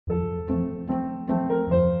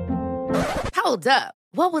Hold up.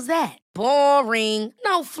 What was that? Boring.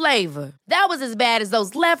 No flavor. That was as bad as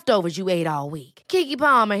those leftovers you ate all week. Keke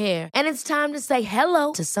Palmer here, and it's time to say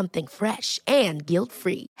hello to something fresh and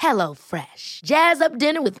guilt-free. Hello Fresh. Jazz up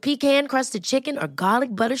dinner with pecan-crusted chicken or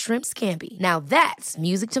garlic butter shrimp scampi. Now that's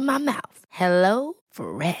music to my mouth. Hello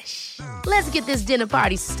Fresh. Let's get this dinner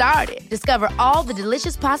party started. Discover all the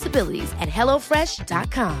delicious possibilities at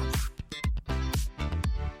hellofresh.com.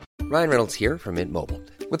 Ryan Reynolds here from Mint Mobile.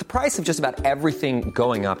 With the price of just about everything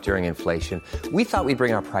going up during inflation, we thought we'd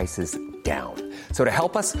bring our prices down. So to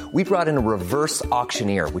help us, we brought in a reverse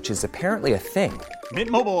auctioneer, which is apparently a thing. Mint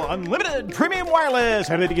Mobile Unlimited Premium Wireless.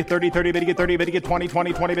 How to get 30, 30, bit to get 30, bit to get 20,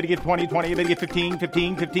 20, 20, bit to get 20, 20, bit to get 15,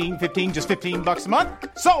 15, 15, 15, just $15 a month?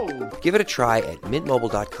 Sold! Give it a try at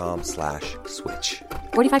mintmobile.com/switch.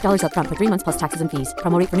 $45 up front for 3 months plus taxes and fees.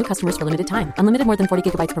 Promo rate for new customers for limited time. Unlimited more than 40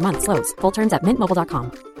 gigabytes per month. Slows full terms at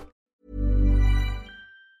mintmobile.com.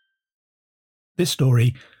 This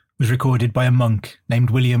story was recorded by a monk named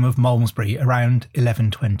William of Malmesbury around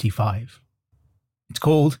 1125. It's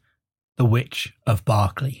called The Witch of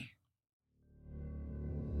Berkeley.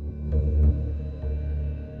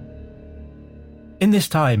 In this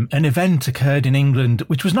time, an event occurred in England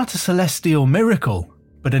which was not a celestial miracle,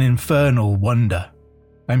 but an infernal wonder.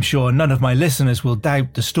 I'm sure none of my listeners will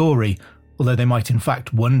doubt the story, although they might in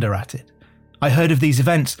fact wonder at it. I heard of these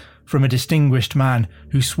events from a distinguished man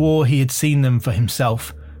who swore he had seen them for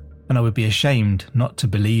himself, and I would be ashamed not to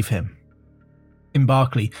believe him. In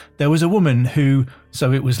Berkeley, there was a woman who,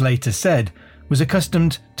 so it was later said, was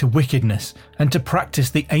accustomed to wickedness and to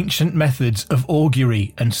practice the ancient methods of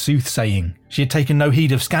augury and soothsaying. She had taken no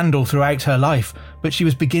heed of scandal throughout her life, but she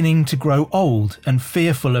was beginning to grow old and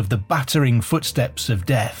fearful of the battering footsteps of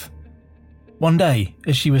death. One day,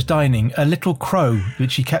 as she was dining, a little crow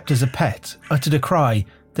that she kept as a pet uttered a cry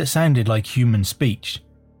that sounded like human speech.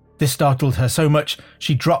 This startled her so much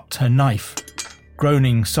she dropped her knife.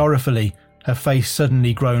 Groaning sorrowfully, her face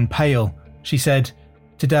suddenly grown pale, she said,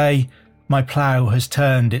 "Today, my plough has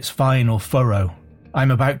turned its final furrow. I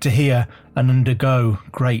am about to hear and undergo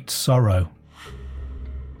great sorrow."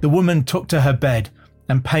 The woman took to her bed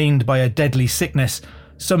and, pained by a deadly sickness,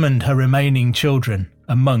 summoned her remaining children,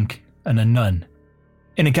 a monk and a nun.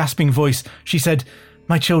 In a gasping voice, she said,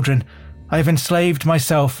 "My children, I have enslaved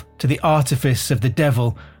myself to the artifice of the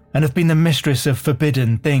devil and have been the mistress of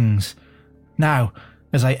forbidden things. Now,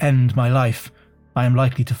 as I end my life, I am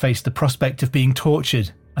likely to face the prospect of being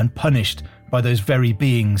tortured and punished by those very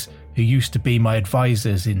beings who used to be my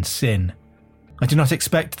advisors in sin. I do not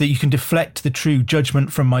expect that you can deflect the true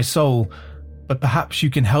judgment from my soul, but perhaps you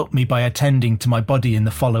can help me by attending to my body in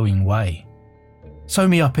the following way. Sew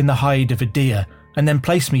me up in the hide of a deer, and then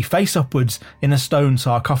place me face upwards in a stone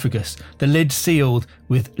sarcophagus, the lid sealed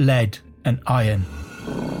with lead and iron.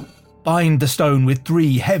 Bind the stone with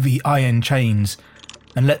 3 heavy iron chains,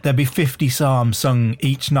 and let there be 50 psalms sung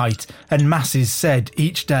each night and masses said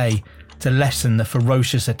each day to lessen the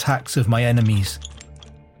ferocious attacks of my enemies.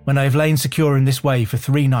 When I have lain secure in this way for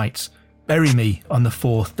 3 nights, bury me on the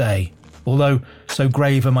 4th day. Although so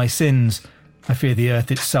grave are my sins, I fear the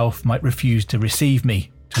earth itself might refuse to receive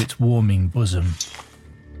me to its warming bosom."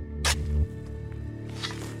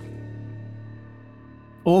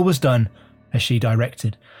 All was done as she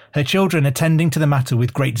directed, her children attending to the matter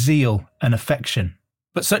with great zeal and affection.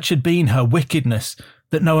 But such had been her wickedness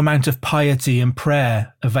that no amount of piety and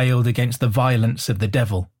prayer availed against the violence of the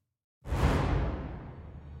devil.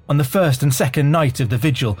 On the 1st and 2nd night of the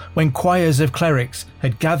vigil, when choirs of clerics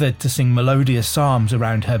had gathered to sing melodious psalms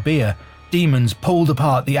around her bier, demons pulled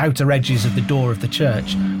apart the outer edges of the door of the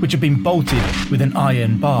church, which had been bolted with an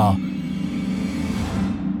iron bar.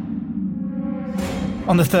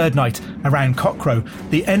 On the 3rd night, around cockcrow,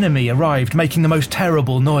 the enemy arrived making the most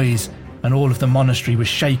terrible noise, and all of the monastery was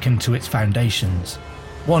shaken to its foundations.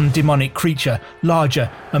 One demonic creature, larger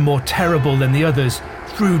and more terrible than the others,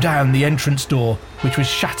 threw down the entrance door, which was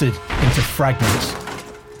shattered into fragments.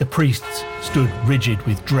 The priests stood rigid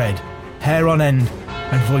with dread, hair on end,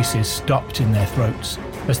 and voices stopped in their throats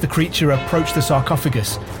as the creature approached the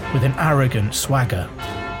sarcophagus with an arrogant swagger.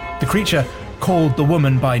 The creature called the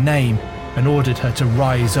woman by name and ordered her to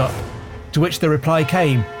rise up, to which the reply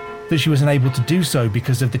came that she was unable to do so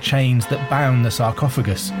because of the chains that bound the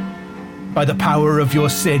sarcophagus. "By the power of your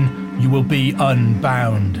sin, you will be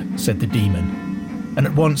unbound," said the demon, and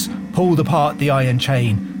at once pulled apart the iron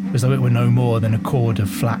chain as though it were no more than a cord of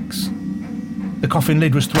flax. The coffin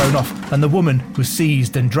lid was thrown off, and the woman was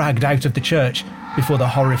seized and dragged out of the church before the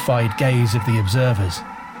horrified gaze of the observers.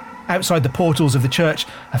 Outside the portals of the church,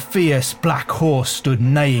 a fierce black horse stood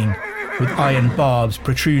neighing, with iron barbs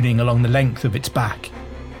protruding along the length of its back.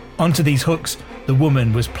 Onto these hooks, the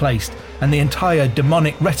woman was placed, and the entire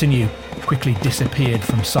demonic retinue quickly disappeared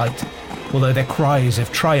from sight, although their cries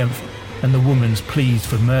of triumph and the woman's pleas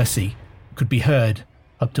for mercy could be heard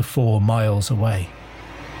up to 4 miles away.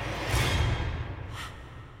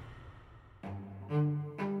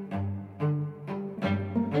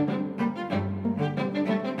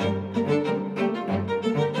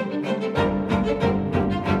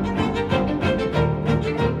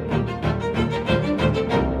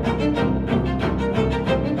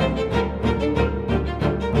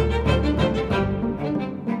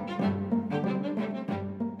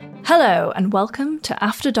 Hello and welcome to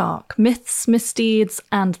After Dark, Myths, Misdeeds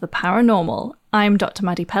and the Paranormal. I'm Dr.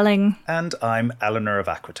 Maddie Pelling. And I'm Eleanor of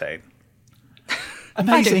Aquitaine.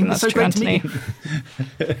 Amazing, that's so great to meet you.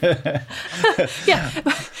 Yeah,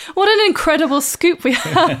 what an incredible scoop we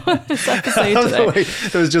have on this episode today.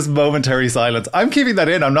 There was just momentary silence. I'm keeping that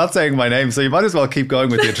in, I'm not saying my name, so you might as well keep going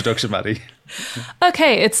with the introduction, Maddie.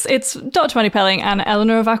 Okay, it's Dr. Maddie Pelling and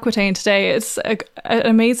Eleanor of Aquitaine today. It's an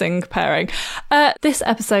amazing pairing. This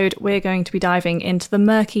episode, we're going to be diving into the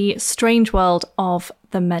murky, strange world of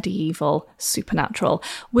the medieval supernatural.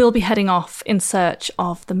 We'll be heading off in search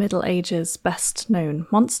of the Middle Ages' best-known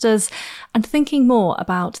monsters and thinking more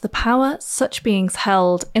about the power such beings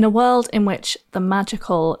held in a world in which the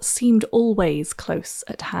magical seemed always close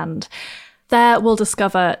at hand. There we'll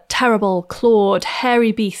discover terrible, clawed,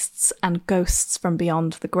 hairy beasts and ghosts from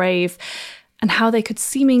beyond the grave, and how they could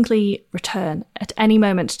seemingly return at any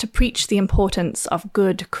moment to preach the importance of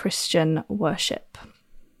good Christian worship.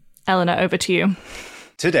 Eleanor, over to you.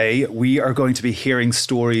 Today, we are going to be hearing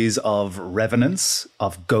stories of revenants,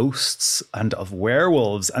 of ghosts, and of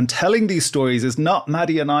werewolves. And telling these stories is not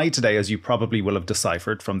Maddie and I today, as you probably will have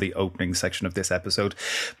deciphered from the opening section of this episode,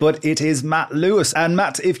 but it is Matt Lewis. And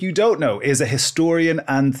Matt, if you don't know, is a historian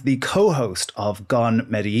and the co-host of Gone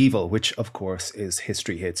Medieval, which, of course, is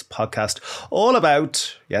History Hits podcast, all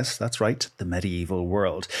about, yes, that's right, the medieval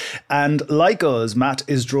world. And like us, Matt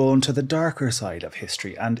is drawn to the darker side of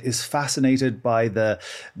history and is fascinated by the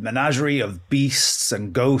menagerie of beasts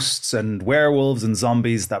and ghosts and werewolves and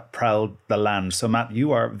zombies that prowled the land. So Matt,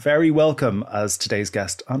 you are very welcome as today's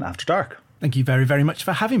guest on After Dark. Thank you very, very much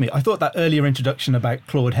for having me. I thought that earlier introduction about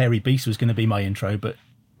clawed hairy beasts was going to be my intro, but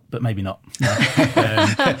maybe not. No.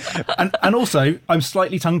 And also, I'm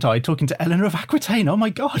slightly tongue-tied talking to Eleanor of Aquitaine. Oh my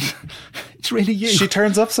God, it's really you. She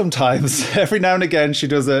turns up sometimes. Every now and again, she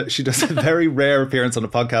does a very rare appearance on a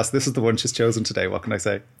podcast. This is the one she's chosen today. What can I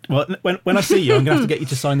say? Well, when I see you, I'm going to have to get you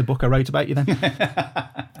to sign the book I wrote about you then.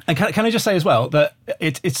 And can I just say as well that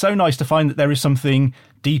it's so nice to find that there is something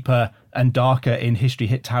deeper and darker in History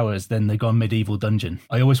Hit Towers than the Gone Medieval dungeon.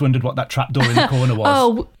 I always wondered what that trapdoor in the corner was.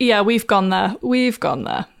 Oh, yeah, we've gone there.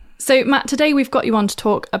 So, Matt, today we've got you on to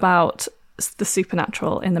talk about the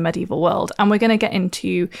supernatural in the medieval world, and we're going to get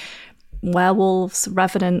into werewolves,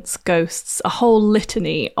 revenants, ghosts, a whole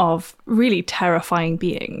litany of really terrifying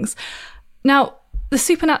beings. Now, the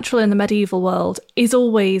supernatural in the medieval world is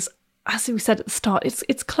always, as we said at the start,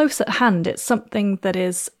 it's close at hand. It's something that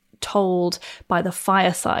is told by the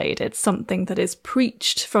fireside. It's something that is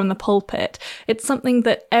preached from the pulpit. It's something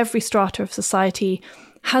that every strata of society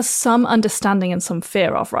has some understanding and some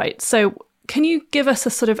fear of, right? So can you give us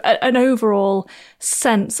a sort of an overall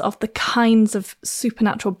sense of the kinds of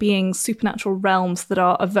supernatural beings, supernatural realms that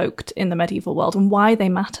are evoked in the medieval world and why they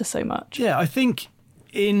matter so much? Yeah, I think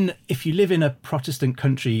if you live in a Protestant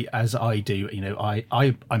country as I do,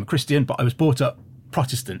 I'm a Christian, but I was brought up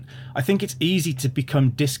Protestant. I think it's easy to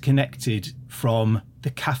become disconnected from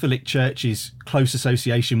the Catholic Church's close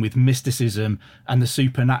association with mysticism and the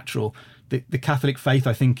supernatural. The Catholic faith,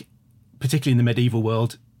 I think, particularly in the medieval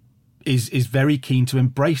world, is very keen to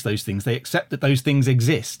embrace those things. They accept that those things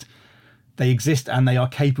exist. They exist and they are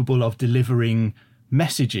capable of delivering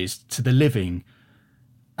messages to the living.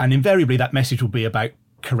 And invariably that message will be about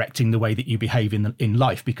correcting the way that you behave in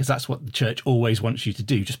life, because that's what the church always wants you to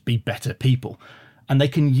do, just be better people. And they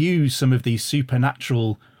can use some of these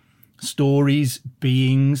supernatural stories,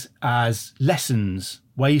 beings, as lessons,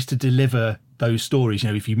 ways to deliver those stories.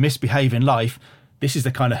 If you misbehave in life, this is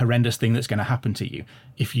the kind of horrendous thing that's going to happen to you.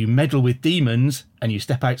 If you meddle with demons and you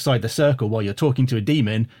step outside the circle while you're talking to a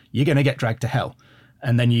demon, you're going to get dragged to hell.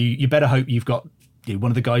 And then you better hope you've got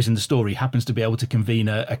one of the guys in the story happens to be able to convene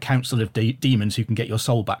a council of demons who can get your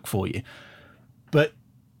soul back for you. But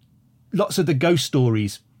lots of the ghost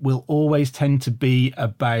stories will always tend to be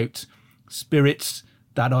about spirits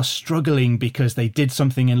that are struggling because they did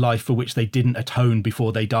something in life for which they didn't atone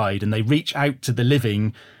before they died, and they reach out to the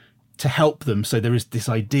living to help them. So there is this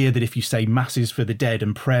idea that if you say masses for the dead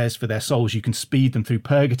and prayers for their souls, you can speed them through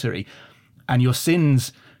purgatory, and your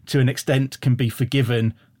sins to an extent, can be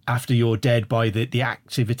forgiven after you're dead by the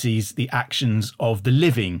activities, the actions of the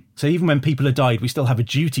living. So even when people are died, we still have a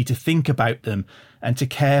duty to think about them and to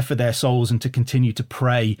care for their souls and to continue to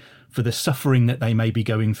pray for the suffering that they may be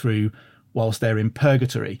going through whilst they're in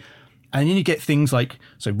purgatory. And then you get things like,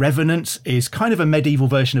 so revenant is kind of a medieval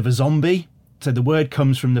version of a zombie. So the word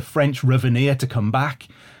comes from the French revenir, to come back.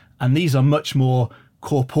 And these are much more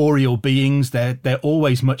corporeal beings. They're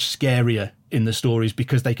always much scarier in the stories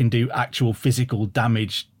because they can do actual physical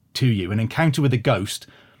damage to you. An encounter with a ghost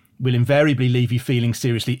will invariably leave you feeling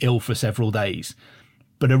seriously ill for several days.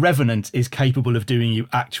 But a revenant is capable of doing you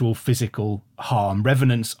actual physical harm.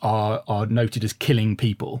 Revenants are noted as killing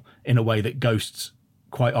people in a way that ghosts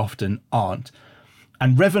quite often aren't.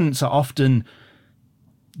 And revenants are often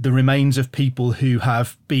the remains of people who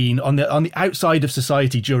have been on the outside of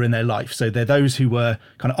society during their life. So they're those who were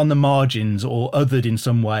kind of on the margins or othered in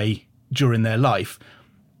some way during their life.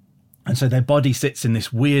 And so their body sits in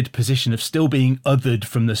this weird position of still being othered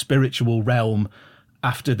from the spiritual realm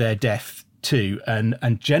after their death too.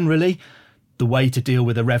 And generally, the way to deal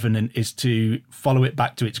with a revenant is to follow it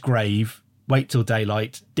back to its grave, wait till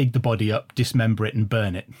daylight, dig the body up, dismember it and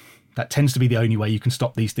burn it. That tends to be the only way you can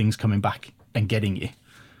stop these things coming back and getting you.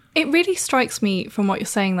 It really strikes me from what you're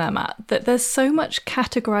saying there, Matt, that there's so much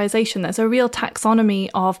categorization. There's a real taxonomy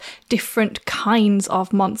of different kinds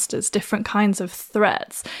of monsters, different kinds of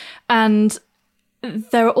threats. And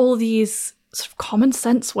there are all these sort of common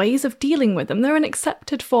sense ways of dealing with them. They're an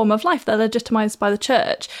accepted form of life. They're legitimized by the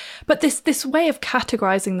church. But this way of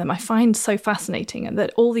categorizing them I find so fascinating, and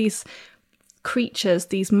that all these creatures,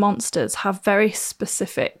 these monsters, have very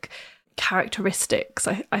specific characteristics,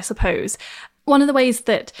 I suppose. One of the ways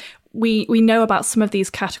that we know about some of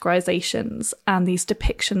these categorizations and these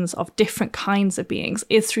depictions of different kinds of beings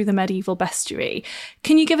is through the medieval bestiary.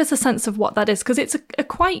 Can you give us a sense of what that is? Because it's a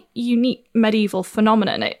quite unique medieval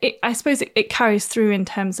phenomenon. I suppose it carries through in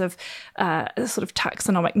terms of sort of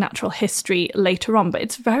taxonomic natural history later on, but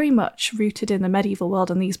it's very much rooted in the medieval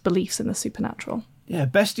world and these beliefs in the supernatural. Yeah,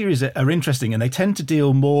 bestiaries are interesting, and they tend to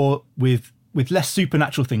deal more with less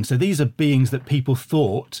supernatural things. So these are beings that people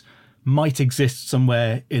thought might exist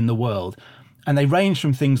somewhere in the world. And they range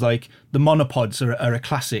from things like the monopods are a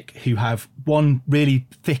classic, who have one really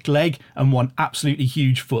thick leg and one absolutely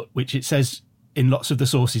huge foot, which it says in lots of the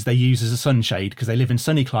sources they use as a sunshade because they live in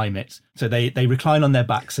sunny climates. So they recline on their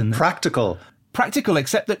backs. And Practical,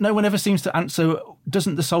 except that no one ever seems to answer,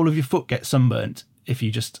 doesn't the sole of your foot get sunburnt if you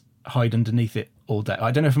just hide underneath it all day? I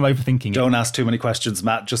don't know if I'm overthinking it. Don't ask too many questions,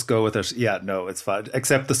 Matt. Just go with it. Yeah, no, it's fine.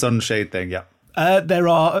 Except the sunshade thing, yeah. There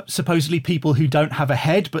are supposedly people who don't have a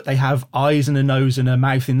head, but they have eyes and a nose and a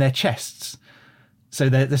mouth in their chests. So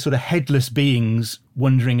they're sort of headless beings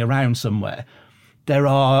wandering around somewhere. There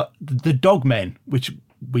are the dogmen, which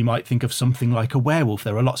we might think of something like a werewolf.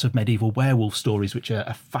 There are lots of medieval werewolf stories, which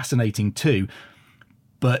are fascinating too.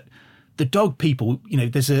 But the dog people,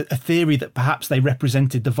 there's a theory that perhaps they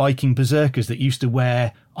represented the Viking berserkers that used to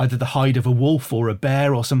wear either the hide of a wolf or a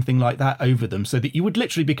bear or something like that over them, so that you would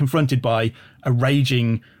literally be confronted by a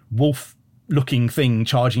raging wolf-looking thing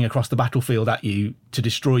charging across the battlefield at you to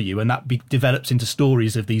destroy you, and that develops into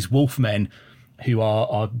stories of these wolf men who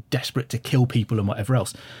are desperate to kill people and whatever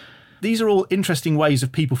else. These are all interesting ways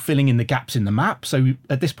of people filling in the gaps in the map. So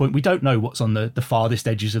at this point, we don't know what's on the farthest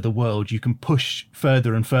edges of the world. You can push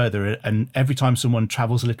further and further, and every time someone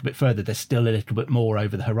travels a little bit further, there's still a little bit more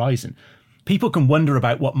over the horizon. People can wonder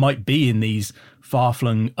about what might be in these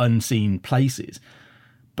far-flung, unseen places.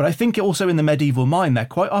 But I think also in the medieval mind, they're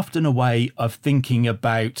quite often a way of thinking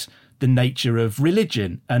about the nature of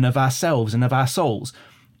religion and of ourselves and of our souls.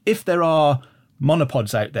 If there are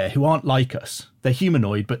monopods out there who aren't like us, they're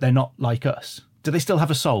humanoid, but they're not like us, do they still have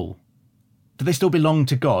a soul? Do they still belong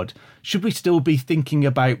to God? Should we still be thinking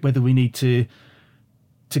about whether we need to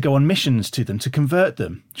go on missions to them, to convert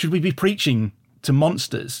them? Should we be preaching to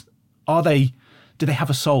monsters? Do they have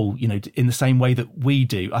a soul, in the same way that we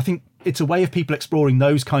do? I think it's a way of people exploring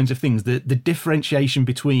those kinds of things, the differentiation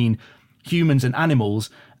between humans and animals,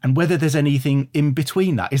 and whether there's anything in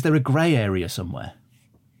between that. Is there a grey area somewhere?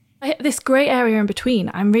 This grey area in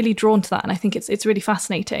between, I'm really drawn to that, and I think it's really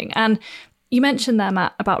fascinating. And you mentioned there,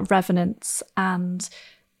 Matt, about revenants and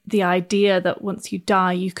the idea that once you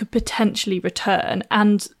die, you could potentially return,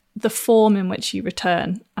 and the form in which you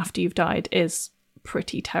return after you've died is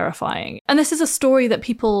pretty terrifying. And this is a story that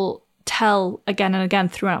people tell again and again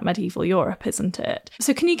throughout medieval Europe, isn't it?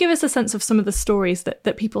 So can you give us a sense of some of the stories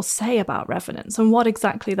that people say about revenants and what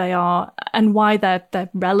exactly they are and why they're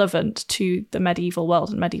relevant to the medieval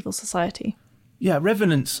world and medieval society? Yeah,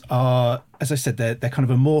 revenants are, as I said, they're kind of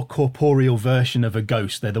a more corporeal version of a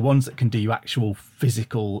ghost. They're the ones that can do you actual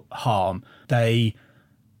physical harm. They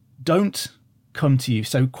don't come to you.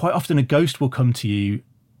 So quite often a ghost will come to you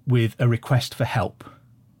with a request for help.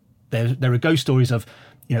 There are ghost stories of,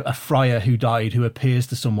 a friar who died who appears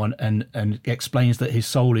to someone and explains that his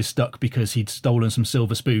soul is stuck because he'd stolen some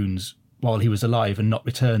silver spoons while he was alive and not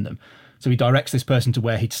returned them. So he directs this person to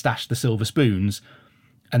where he'd stashed the silver spoons,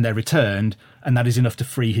 and they're returned, and that is enough to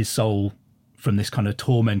free his soul from this kind of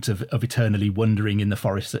torment of eternally wandering in the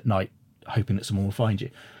forest at night, hoping that someone will find you.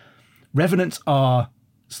 Revenants are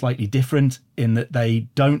slightly different in that they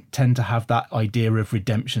don't tend to have that idea of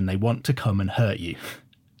redemption. They want to come and hurt you.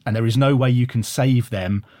 And there is no way you can save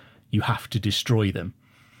them. You have to destroy them.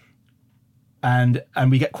 And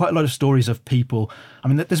we get quite a lot of stories of people. I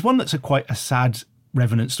mean, there's one that's quite a sad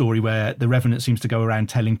revenant story where the revenant seems to go around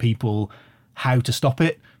telling people how to stop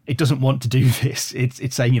it. It doesn't want to do this.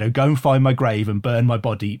 It's saying, go and find my grave and burn my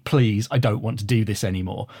body. Please, I don't want to do this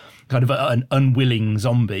anymore. Kind of an unwilling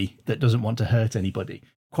zombie that doesn't want to hurt anybody.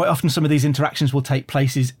 Quite often some of these interactions will take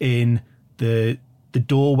places in the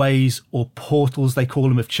doorways or portals, they call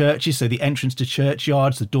them, of churches. So the entrance to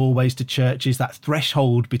churchyards, the doorways to churches, that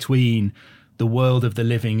threshold between the world of the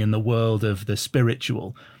living and the world of the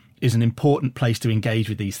spiritual is an important place to engage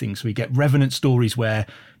with these things. So we get revenant stories where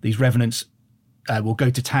these revenants will go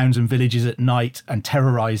to towns and villages at night and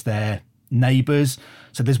terrorize their neighbors.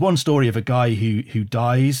 So there's one story of a guy who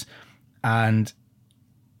dies, and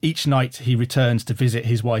each night he returns to visit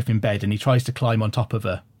his wife in bed, and he tries to climb on top of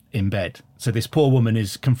her in bed. So this poor woman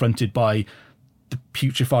is confronted by the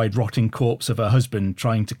putrefied, rotting corpse of her husband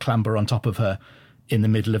trying to clamber on top of her in the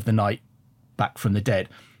middle of the night back from the dead.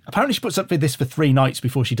 Apparently she puts up with this for 3 nights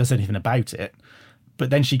before she does anything about it. But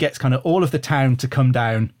then she gets kind of all of the town to come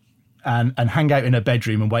down and hang out in her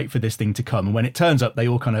bedroom and wait for this thing to come. And when it turns up, they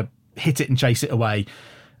all kind of hit it and chase it away,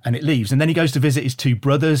 and it leaves. And then he goes to visit his 2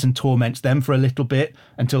 brothers and torments them for a little bit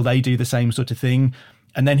until they do the same sort of thing.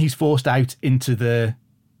 And then he's forced out into the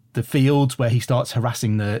fields where he starts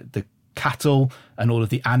harassing the cattle and all of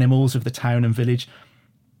the animals of the town and village.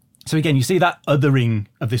 So again, you see that othering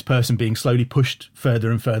of this person being slowly pushed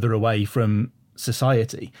further and further away from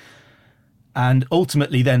society. And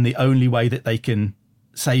ultimately then the only way that they can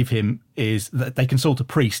save him is that they consult a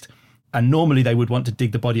priest. And normally they would want to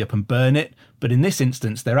dig the body up and burn it. But in this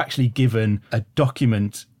instance, they're actually given a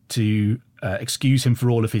document to excuse him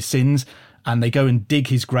for all of his sins. And they go and dig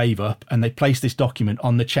his grave up, and they place this document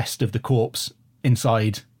on the chest of the corpse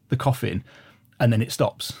inside the coffin, and then it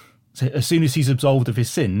stops. So as soon as he's absolved of his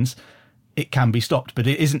sins, it can be stopped. But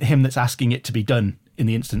it isn't him that's asking it to be done in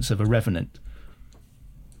the instance of a revenant.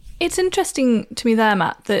 It's interesting to me there,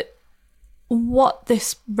 Matt, that what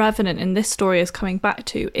this revenant in this story is coming back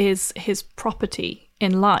to is his property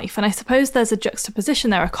in life. And I suppose there's a juxtaposition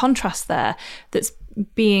there, a contrast there that's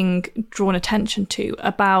being drawn attention to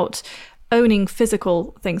about owning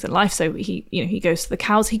physical things in life. So he goes to the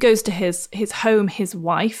cows, he goes to his home, his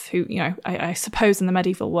wife, who, I suppose in the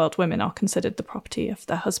medieval world, women are considered the property of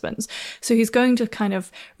their husbands. So he's going to kind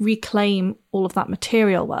of reclaim all of that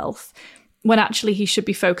material wealth, when actually he should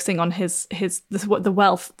be focusing on the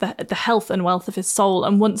wealth, the health and wealth of his soul.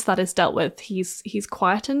 And once that is dealt with, he's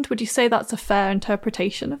quietened. Would you say that's a fair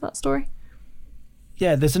interpretation of that story?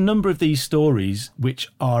 Yeah, there's a number of these stories which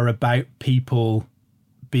are about people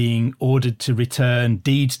being ordered to return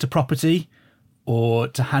deeds to property or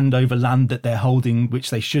to hand over land that they're holding which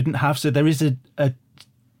they shouldn't have. So there is the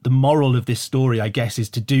moral of this story, I guess, is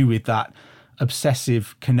to do with that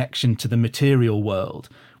obsessive connection to the material world,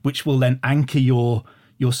 which will then anchor your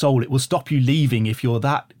soul. It will stop you leaving. If you're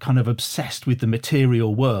that kind of obsessed with the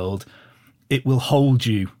material world, it will hold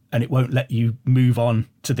you and it won't let you move on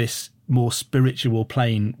to this more spiritual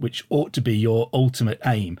plane, which ought to be your ultimate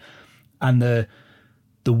aim. And the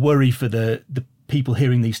worry for the people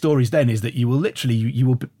hearing these stories then is that you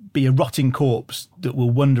will be a rotting corpse that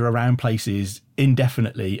will wander around places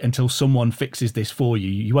indefinitely until someone fixes this for you.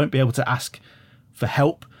 You won't be able to ask for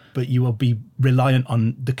help, but you will be reliant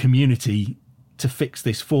on the community to fix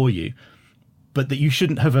this for you. But that you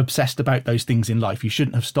shouldn't have obsessed about those things in life. You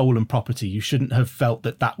shouldn't have stolen property. You shouldn't have felt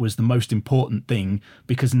that was the most important thing,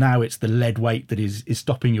 because now it's the lead weight that is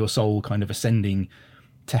stopping your soul kind of ascending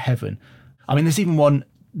to heaven. I mean, there's even one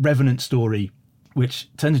revenant story which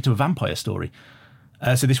turns into a vampire story.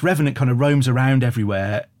 So this revenant kind of roams around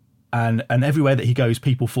everywhere, and everywhere that he goes,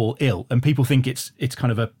 people fall ill, and people think it's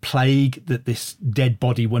kind of a plague that this dead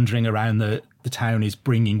body wandering around the town is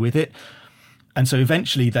bringing with it. And so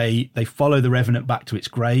eventually they follow the revenant back to its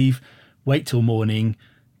grave, wait till morning,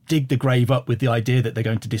 dig the grave up with the idea that they're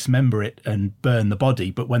going to dismember it and burn the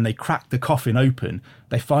body. But when they crack the coffin open,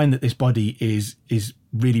 they find that this body is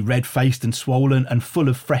really red-faced and swollen and full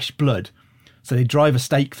of fresh blood. So they drive a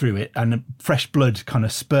stake through it and fresh blood kind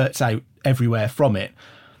of spurts out everywhere from it.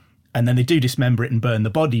 And then they do dismember it and burn the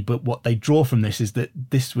body. But what they draw from this is that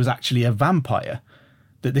this was actually a vampire,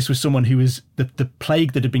 that this was someone who was the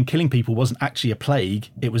plague that had been killing people wasn't actually a plague.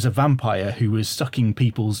 It was a vampire who was sucking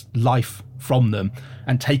people's life from them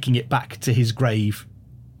and taking it back to his grave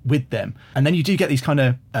with them. And then you do get these kind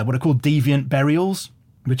of what are called deviant burials,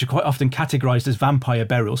 which are quite often categorized as vampire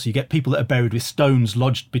burials. So you get people that are buried with stones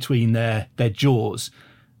lodged between their jaws.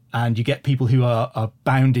 And you get people who are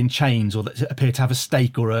bound in chains, or that appear to have a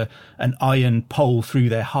stake or an iron pole through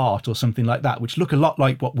their heart or something like that, which look a lot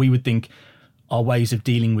like what we would think are ways of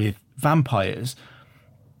dealing with vampires,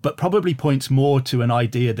 but probably points more to an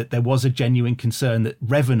idea that there was a genuine concern that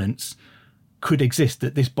revenants could exist,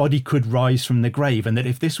 that this body could rise from the grave, and that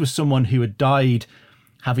if this was someone who had died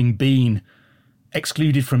having been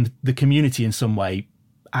excluded from the community in some way,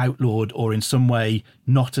 outlawed, or in some way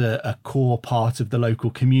not a core part of the local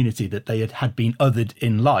community, that they had been othered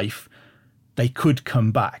in life, they could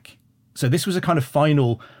come back. So this was a kind of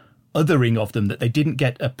final othering of them, that they didn't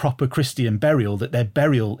get a proper Christian burial, that their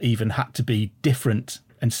burial even had to be different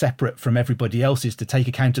and separate from everybody else's to take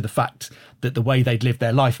account of the fact that the way they'd lived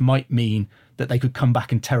their life might mean that they could come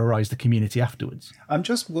back and terrorise the community afterwards. I'm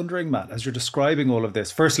just wondering, Matt, as you're describing all of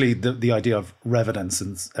this, firstly, the idea of revenants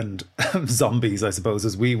and zombies, I suppose,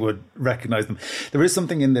 as we would recognise them. There is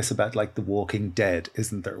something in this about like The Walking Dead,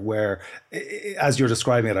 isn't there? Where, as you're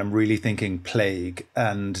describing it, I'm really thinking plague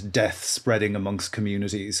and death spreading amongst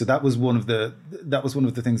communities. So that was one of the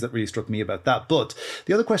things that really struck me about that. But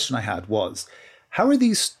the other question I had was, how are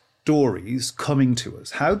these stories coming to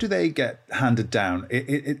us? How do they get handed down?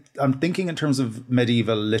 I'm thinking in terms of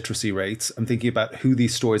medieval literacy rates. I'm thinking about who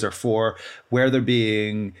these stories are for, how they're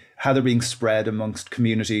being spread amongst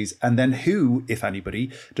communities, and then who, if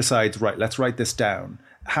anybody, decides, right, let's write this down.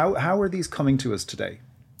 How are these coming to us today?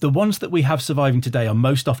 The ones that we have surviving today are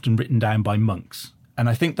most often written down by monks. And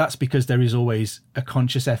I think that's because there is always a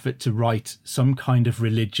conscious effort to write some kind of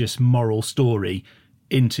religious moral story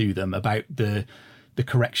into them about the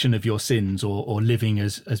correction of your sins, or living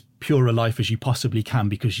as pure a life as you possibly can,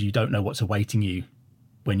 because you don't know what's awaiting you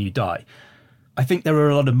when you die. I think there are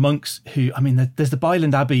a lot of monks who, there's the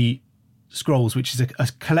Byland Abbey scrolls, which is a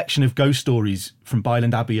collection of ghost stories from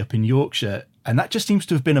Byland Abbey up in Yorkshire. And that just seems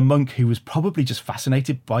to have been a monk who was probably just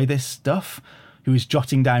fascinated by this stuff, who is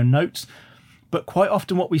jotting down notes. But quite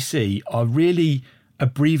often what we see are really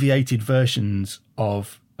abbreviated versions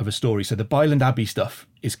of a story. So the Byland Abbey stuff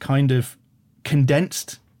is kind of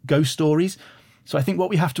condensed ghost stories. So I think what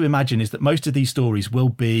we have to imagine is that most of these stories will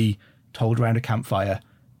be told around a campfire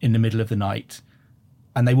in the middle of the night,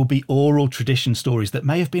 and they will be oral tradition stories that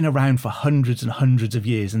may have been around for hundreds and hundreds of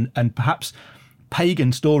years, and perhaps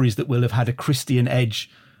pagan stories that will have had a Christian edge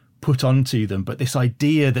put onto them. But this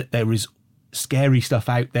idea that there is scary stuff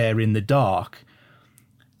out there in the dark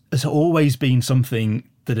has always been something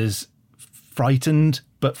that has frightened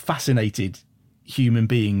but fascinated human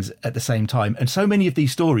beings at the same time. And so many of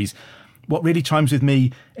these stories, what really chimes with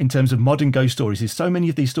me in terms of modern ghost stories is so many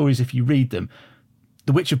of these stories, if you read them,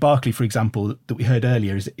 The Witch of Berkeley, for example, that we heard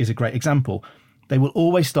earlier, is a great example. They will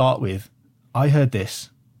always start with, I heard this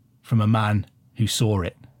from a man who saw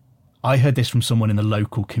it. I heard this from someone in the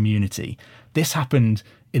local community. This happened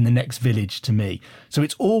in the next village to me. So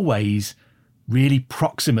it's always really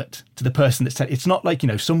proximate to the person that said it. It's not like,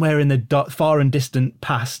 somewhere in the far and distant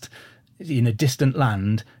past, in a distant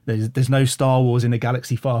land, there's no Star Wars in a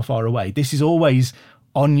galaxy far, far away. This is always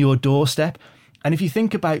on your doorstep. And if you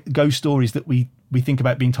think about ghost stories that we think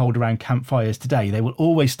about being told around campfires today, they will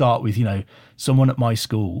always start with, someone at my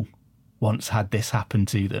school once had this happen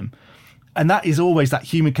to them. And that is always that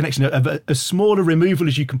human connection of as small a removal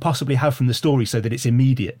as you can possibly have from the story so that it's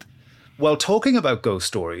immediate. Well, talking about ghost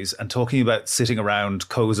stories and talking about sitting around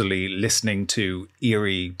cozily listening to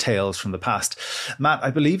eerie tales from the past, Matt,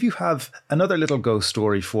 I believe you have another little ghost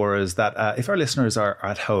story for us that if our listeners are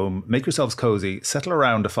at home, make yourselves cozy, settle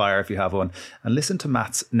around a fire if you have one, and listen to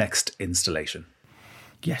Matt's next installation.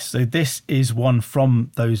 Yes, so this is one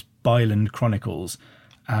from those Byland Chronicles,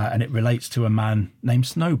 and it relates to a man named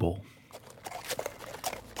Snowball.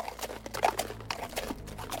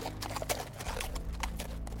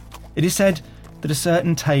 It is said that a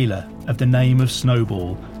certain tailor of the name of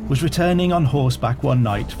Snowball was returning on horseback one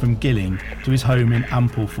night from Gilling to his home in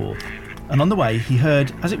Ampleforth, and on the way he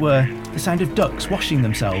heard, as it were, the sound of ducks washing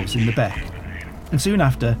themselves in the beck, and soon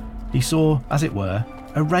after he saw, as it were,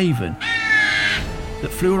 a raven.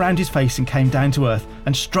 that flew around his face and came down to earth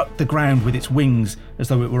and struck the ground with its wings as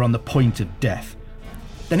though it were on the point of death.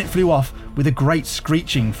 Then it flew off with a great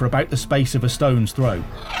screeching for about the space of a stone's throw.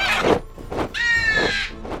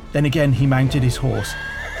 Then again he mounted his horse,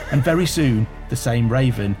 and very soon the same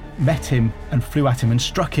raven met him and flew at him and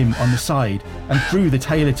struck him on the side and threw the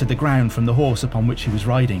tailor to the ground from the horse upon which he was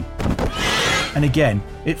riding. And again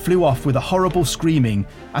it flew off with a horrible screaming,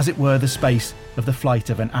 as it were the space of the flight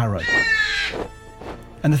of an arrow.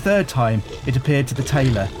 And the third time it appeared to the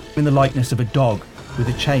tailor in the likeness of a dog with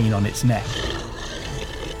a chain on its neck.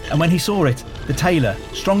 And when he saw it, the tailor,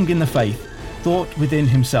 strong in the faith, thought within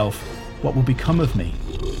himself, what will become of me?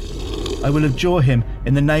 I will adjure him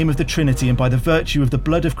in the name of the Trinity and by the virtue of the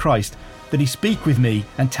blood of Christ, that he speak with me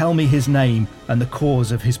and tell me his name and the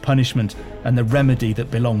cause of his punishment and the remedy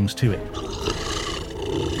that belongs to it.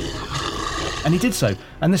 And he did so,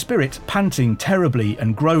 and the spirit, panting terribly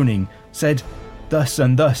and groaning, said, Thus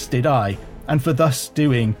and thus did I, and for thus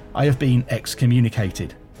doing I have been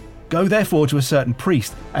excommunicated. Go therefore to a certain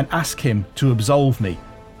priest and ask him to absolve me,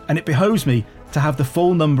 and it behoves me to have the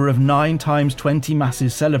full number of 9 times 20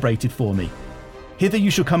 masses celebrated for me. Hither you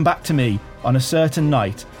shall come back to me on a certain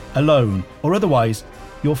night, alone, or otherwise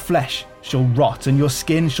your flesh shall rot and your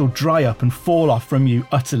skin shall dry up and fall off from you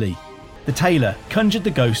utterly. The tailor conjured the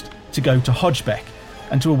ghost to go to Hodgebeck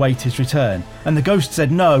and to await his return, and the ghost said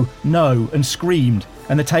no, no, and screamed,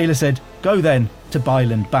 and the tailor said, Go then to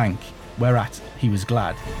Byland Bank, whereat he was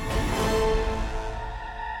glad.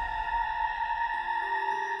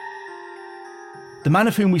 The man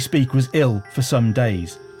of whom we speak was ill for some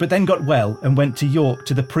days, but then got well and went to York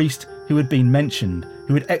to the priest who had been mentioned,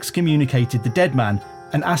 who had excommunicated the dead man,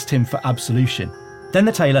 and asked him for absolution. Then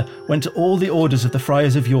the tailor went to all the orders of the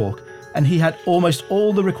friars of York, and he had almost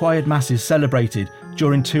all the required masses celebrated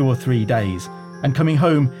during 2 or 3 days, and coming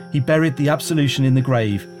home he buried the absolution in the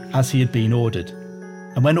grave as he had been ordered.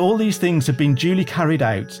 And when all these things had been duly carried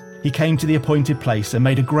out, he came to the appointed place and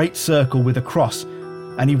made a great circle with a cross,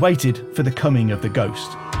 and he waited for the coming of the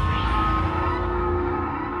ghost.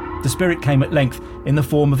 The spirit came at length in the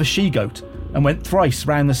form of a she-goat, and went thrice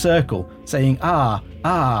round the circle, saying, Ah,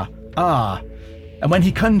 ah, ah. And when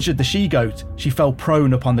he conjured the she-goat, she fell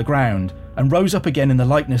prone upon the ground, and rose up again in the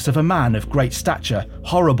likeness of a man of great stature,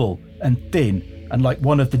 horrible and thin, and like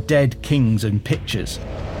one of the dead kings in pictures.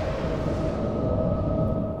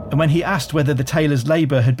 And when he asked whether the tailor's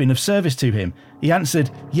labour had been of service to him, he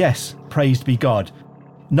answered, Yes, praised be God.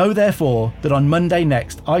 Know therefore that on Monday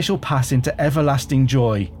next I shall pass into everlasting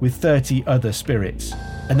joy with 30 other spirits.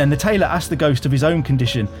 And then the tailor asked the ghost of his own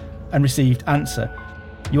condition, and received answer,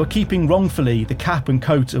 You are keeping wrongfully the cap and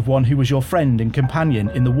coat of one who was your friend and companion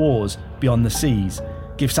in the wars beyond the seas.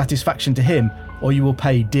 Give satisfaction to him, or you will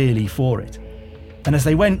pay dearly for it. And as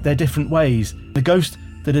they went their different ways, the ghost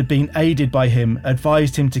that had been aided by him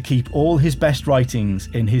advised him to keep all his best writings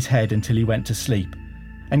in his head until he went to sleep.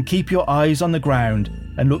 And keep your eyes on the ground,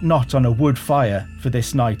 and look not on a wood fire for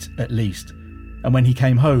this night at least. And when he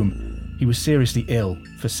came home, he was seriously ill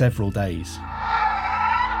for several days.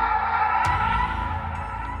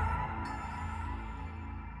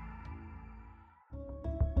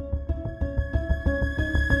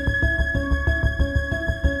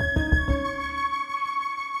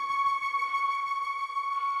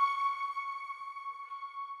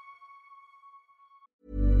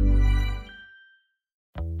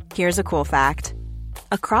 Here's a cool fact.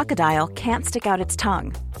 A crocodile can't stick out its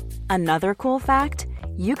tongue. Another cool fact,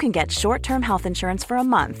 you can get short-term health insurance for a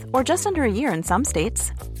month or just under a year in some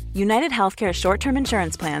states. United Healthcare short-term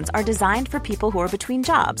insurance plans are designed for people who are between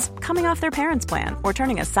jobs, coming off their parents' plan, or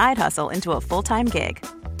turning a side hustle into a full-time gig.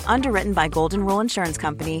 Underwritten by Golden Rule Insurance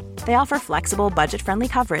Company, they offer flexible, budget-friendly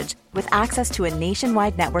coverage with access to a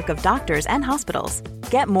nationwide network of doctors and hospitals.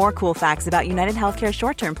 Get more cool facts about United Healthcare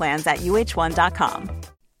short-term plans at uh1.com.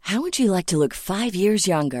 How would you like to look 5 years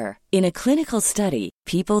younger? In a clinical study,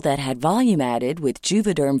 people that had volume added with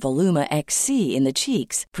Juvederm Voluma XC in the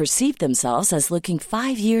cheeks perceived themselves as looking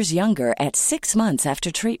 5 years younger at 6 months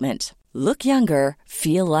after treatment. Look younger,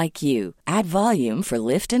 feel like you. Add volume for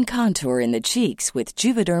lift and contour in the cheeks with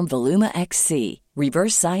Juvederm Voluma XC.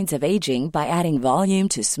 Reverse signs of aging by adding volume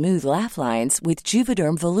to smooth laugh lines with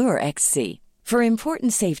Juvederm Volure XC. For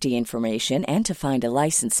important safety information and to find a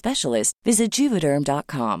licensed specialist, visit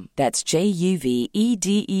Juvederm.com. That's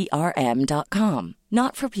JUVEDERM.com.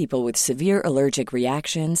 Not for people with severe allergic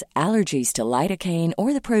reactions, allergies to lidocaine,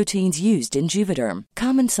 or the proteins used in Juvederm.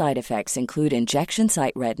 Common side effects include injection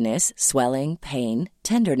site redness, swelling, pain,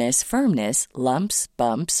 tenderness, firmness, lumps,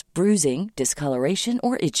 bumps, bruising, discoloration,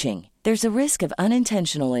 or itching. There's a risk of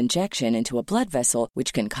unintentional injection into a blood vessel,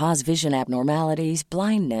 which can cause vision abnormalities,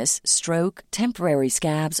 blindness, stroke, temporary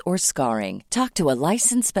scabs, or scarring. Talk to a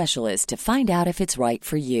licensed specialist to find out if it's right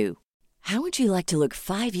for you. How would you like to look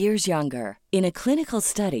 5 years younger? In a clinical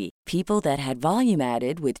study, people that had volume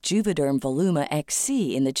added with Juvederm Voluma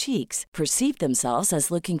XC in the cheeks perceived themselves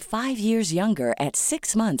as looking 5 years younger at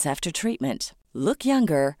 6 months after treatment. Look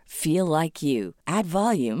younger, feel like you. Add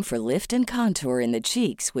volume for lift and contour in the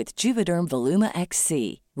cheeks with Juvederm Voluma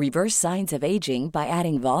XC. Reverse signs of aging by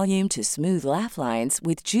adding volume to smooth laugh lines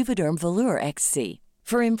with Juvederm Volure XC.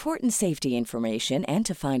 For important safety information and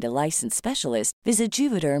to find a licensed specialist, visit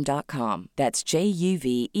Juvederm.com. That's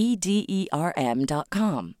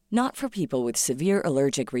JUVEDERM.com. Not for people with severe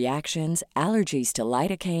allergic reactions, allergies to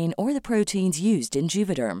lidocaine, or the proteins used in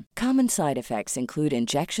Juvederm. Common side effects include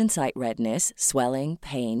injection site redness, swelling,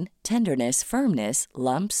 pain, tenderness, firmness,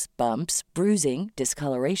 lumps, bumps, bruising,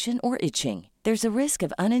 discoloration, or itching. There's a risk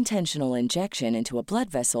of unintentional injection into a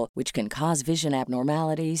blood vessel, which can cause vision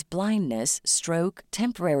abnormalities, blindness, stroke,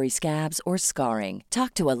 temporary scabs, or scarring.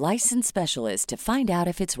 Talk to a licensed specialist to find out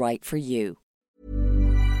if it's right for you.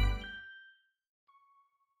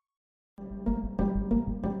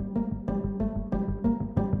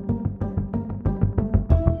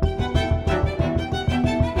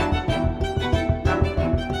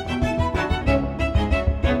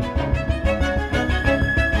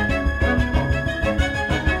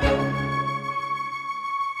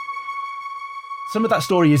 Some of that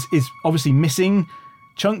story is obviously missing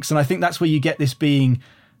chunks, and I think that's where you get this being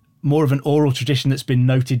more of an oral tradition that's been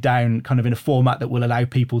noted down kind of in a format that will allow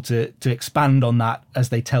people to expand on that as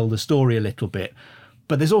they tell the story a little bit.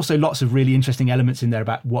 But there's also lots of really interesting elements in there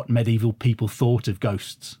about what medieval people thought of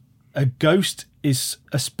ghosts. A ghost is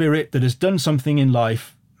a spirit that has done something in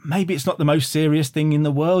life. Maybe it's not the most serious thing in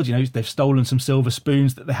the world. You know, they've stolen some silver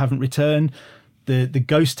spoons that they haven't returned. The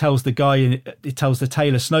ghost tells the guy, it tells the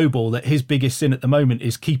tailor Snowball that his biggest sin at the moment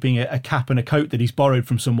is keeping a cap and a coat that he's borrowed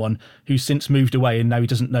from someone who's since moved away and now he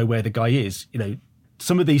doesn't know where the guy is. You know,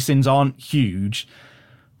 some of these sins aren't huge,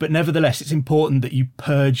 but nevertheless, it's important that you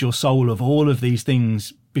purge your soul of all of these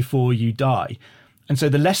things before you die. And so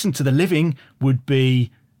the lesson to the living would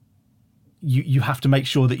be you have to make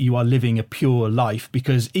sure that you are living a pure life,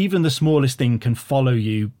 because even the smallest thing can follow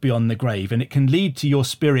you beyond the grave, and it can lead to your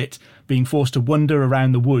spirit being forced to wander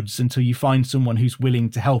around the woods until you find someone who's willing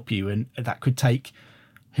to help you. And that could take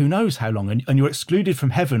who knows how long, and you're excluded from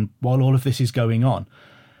heaven while all of this is going on.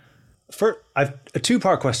 I've a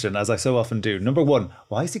two-part question, as I so often do. Number one,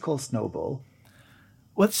 why is he called Snowball?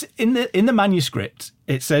 Well, it's in the manuscript,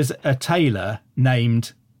 it says a tailor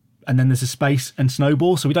named, and then there's a space, and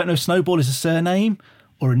Snowball. So we don't know if Snowball is a surname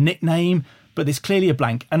or a nickname, but there's clearly a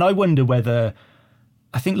blank. And I wonder whether,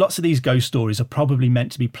 I think lots of these ghost stories are probably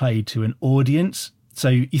meant to be played to an audience. So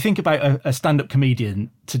you think about a stand-up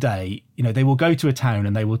comedian today, you know, they will go to a town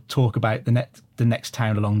and they will talk about the next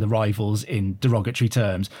town along the rivals in derogatory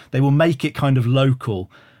terms. They will make it kind of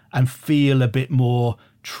local and feel a bit more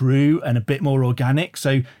true and a bit more organic.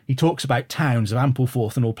 So he talks about towns of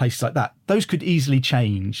Ampleforth and all places like that. Those could easily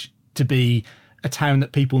change to be a town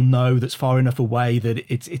that people know, that's far enough away that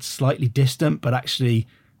it's slightly distant, but actually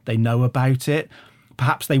they know about it.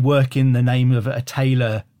 Perhaps they work in the name of a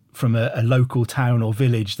tailor from a local town or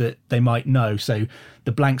village that they might know. So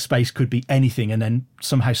the blank space could be anything, and then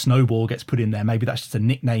somehow Snowball gets put in there. Maybe that's just a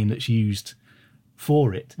nickname that's used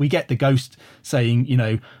for it. We get the ghost saying, you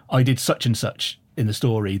know, I did such and such in the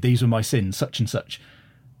story. These were my sins, such and such.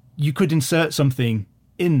 You could insert something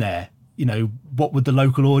in there. You know, what would the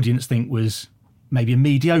local audience think was maybe a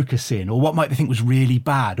mediocre sin, or what might they think was really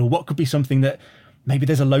bad, or what could be something that maybe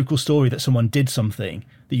there's a local story that someone did something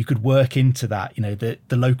that you could work into that. You know, the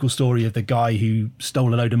local story of the guy who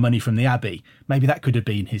stole a load of money from the abbey. Maybe that could have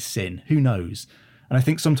been his sin. Who knows? And I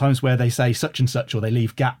think sometimes where they say such and such, or they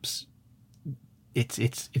leave gaps,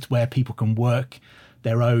 it's where people can work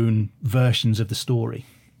their own versions of the story.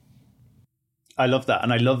 I love that.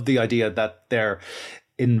 And I love the idea that they're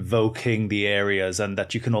invoking the areas and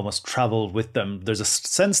that you can almost travel with them. There's a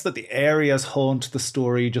sense that the areas haunt the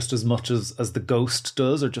story just as much as the ghost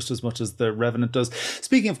does, or just as much as the revenant does.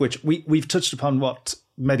 Speaking of which, we've touched upon what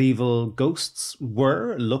medieval ghosts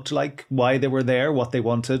looked like, why they were there, what they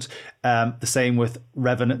wanted. The same with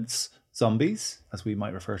revenants, zombies, as we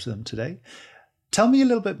might refer to them today. Tell me a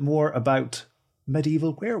little bit more about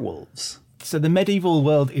medieval werewolves. So the medieval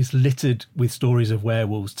world is littered with stories of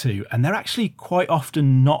werewolves too, and they're actually quite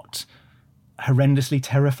often not horrendously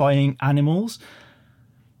terrifying animals.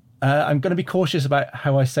 I'm going to be cautious about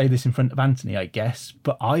how I say this in front of Anthony, I guess,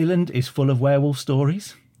 but Ireland is full of werewolf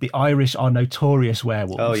stories. The Irish are notorious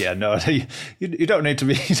werewolves. Oh yeah, no, you don't need to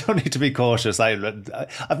be. You don't need to be cautious.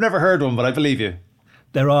 I've never heard one, but I believe you.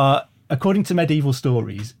 There are, according to medieval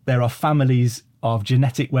stories, there are families of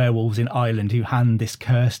genetic werewolves in Ireland who hand this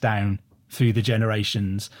curse down through the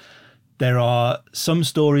generations. There are some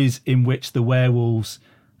stories in which the werewolves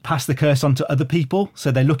pass the curse on to other people. So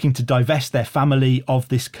they're looking to divest their family of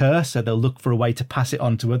this curse. So they'll look for a way to pass it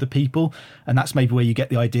on to other people. And that's maybe where you get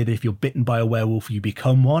the idea that if you're bitten by a werewolf, you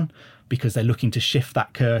become one, because they're looking to shift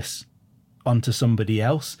that curse onto somebody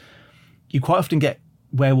else. You quite often get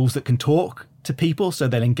werewolves that can talk to people, so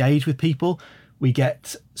they'll engage with people. We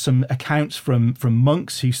get some accounts from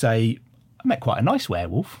monks who say, I met quite a nice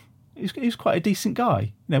werewolf. He was quite a decent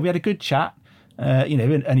guy. We had a good chat.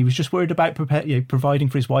 And he was just worried about providing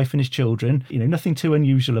for his wife and his children. Nothing too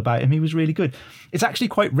unusual about him. He was really good. It's actually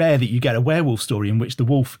quite rare that you get a werewolf story in which the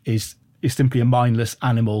wolf is simply a mindless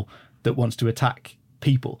animal that wants to attack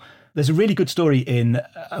people. There's a really good story in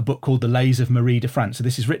a book called The Lays of Marie de France. So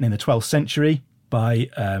this is written in the 12th century by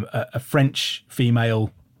a French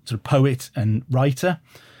female sort of poet and writer.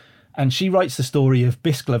 And she writes the story of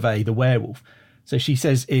Bisclave, the werewolf. So she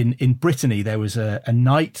says in Brittany, there was a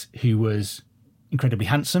knight who was incredibly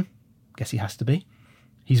handsome. Guess he has to be.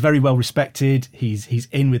 He's very well respected. He's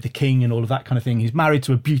in with the king and all of that kind of thing. He's married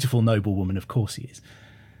to a beautiful noblewoman. Of course he is.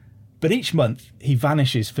 But each month he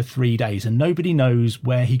vanishes for 3 days and nobody knows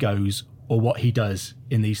where he goes or what he does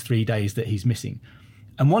in these 3 days that he's missing.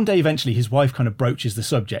 And one day, eventually, his wife kind of broaches the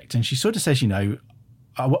subject and she sort of says,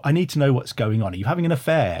 I need to know what's going on. Are you having an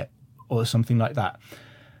affair or something like that?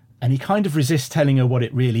 And he kind of resists telling her what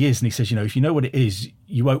it really is. And he says, if you know what it is,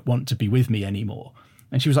 you won't want to be with me anymore.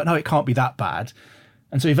 And she was like, no, it can't be that bad.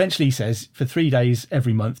 And so eventually he says, for 3 days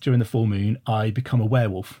every month during the full moon, I become a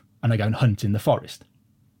werewolf and I go and hunt in the forest.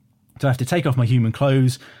 So I have to take off my human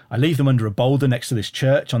clothes. I leave them under a boulder next to this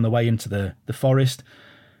church on the way into the forest.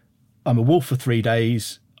 I'm a wolf for 3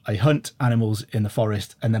 days. I hunt animals in the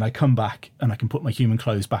forest and then I come back and I can put my human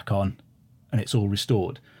clothes back on and it's all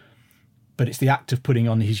restored. But it's the act of putting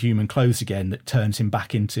on his human clothes again that turns him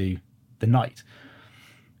back into the knight.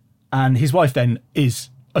 And his wife then is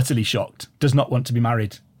utterly shocked, does not want to be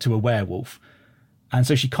married to a werewolf. And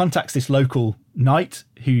so she contacts this local knight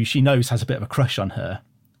who she knows has a bit of a crush on her.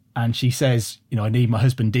 And she says, I need my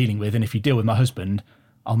husband dealing with, and if you deal with my husband,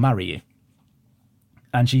 I'll marry you.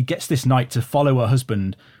 And she gets this knight to follow her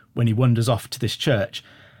husband when he wanders off to this church.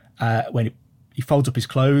 When he folds up his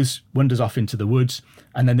clothes, wanders off into the woods,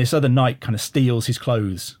 and then this other knight kind of steals his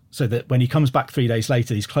clothes so that when he comes back 3 days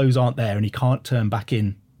later, his clothes aren't there and he can't turn back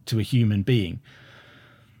in to a human being.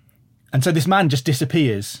 And so this man just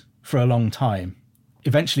disappears for a long time.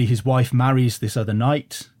 Eventually his wife marries this other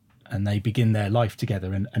knight and they begin their life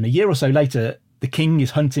together. And a year or so later, the king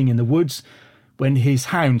is hunting in the woods when his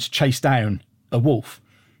hounds chase down a wolf.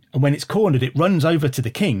 And when it's cornered, it runs over to the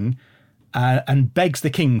king and begs the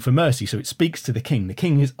king for mercy. So it speaks to the king. The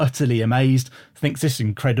king is utterly amazed, thinks this is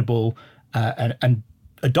incredible, and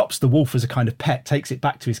adopts the wolf as a kind of pet, takes it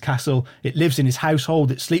back to his castle. It lives in his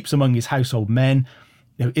household. It sleeps among his household men.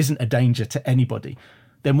 Isn't a danger to anybody.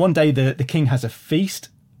 Then one day the king has a feast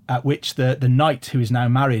at which the knight who is now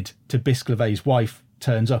married to Bisclave's wife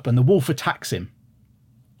turns up and the wolf attacks him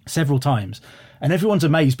several times. And everyone's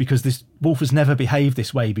amazed because this wolf has never behaved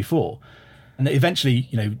this way before. And eventually,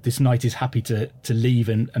 this knight is happy to leave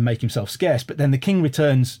and make himself scarce. But then the king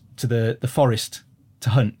returns to the forest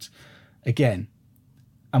to hunt again.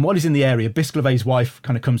 And while he's in the area, Bisclave's wife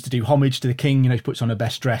kind of comes to do homage to the king. She puts on her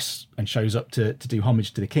best dress and shows up to do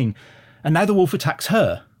homage to the king. And now the wolf attacks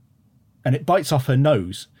her and it bites off her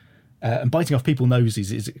nose. And biting off people's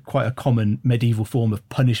noses is quite a common medieval form of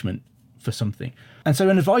punishment for something. And so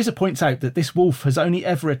an advisor points out that this wolf has only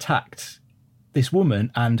ever attacked this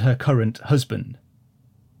woman and her current husband.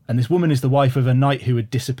 And this woman is the wife of a knight who had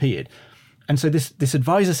disappeared. And so this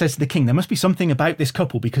advisor says to the king, there must be something about this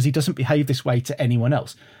couple because he doesn't behave this way to anyone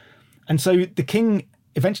else. And so the king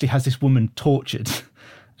eventually has this woman tortured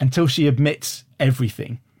until she admits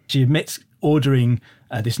everything. She admits ordering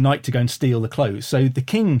this knight to go and steal the clothes. So the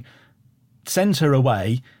king sends her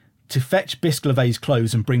away to fetch Bisclave's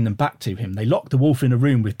clothes and bring them back to him. They lock the wolf in a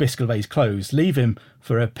room with Bisclave's clothes, leave him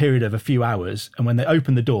for a period of a few hours, and when they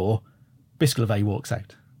open the door, Bisclave walks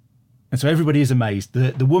out. And so everybody is amazed.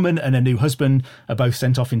 The woman and her new husband are both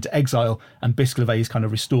sent off into exile, and Bisclave is kind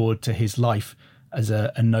of restored to his life as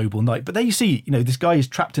a noble knight. But there you see, this guy is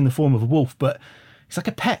trapped in the form of a wolf, but he's like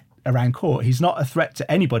a pet around court. He's not a threat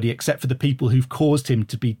to anybody except for the people who've caused him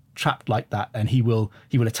to be trapped like that, and he will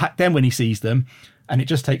attack them when he sees them. And it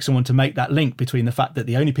just takes someone to make that link between the fact that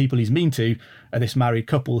the only people he's mean to are this married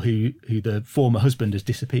couple who the former husband has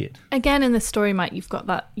disappeared. Again, in this story, Mike, you've got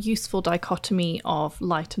that useful dichotomy of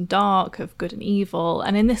light and dark, of good and evil.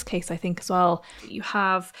 And in this case, I think as well, you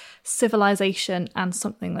have civilization and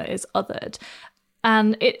something that is othered.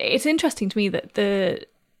 And it's interesting to me that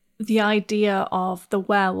the idea of the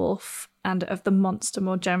werewolf and of the monster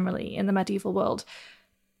more generally in the medieval world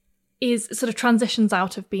is sort of transitions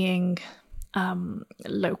out of being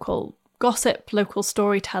local gossip, local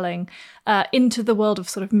storytelling, into the world of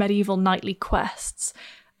sort of medieval knightly quests.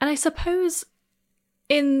 And I suppose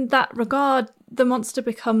in that regard, the monster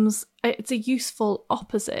it's a useful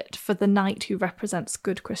opposite for the knight who represents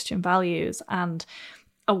good Christian values and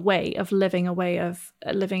a way of living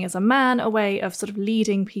as a man, a way of sort of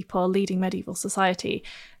leading people, leading medieval society.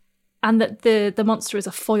 And that the monster is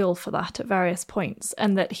a foil for that at various points,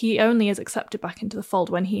 and that he only is accepted back into the fold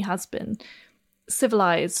when he has been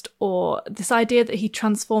civilized, or this idea that he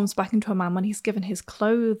transforms back into a man when he's given his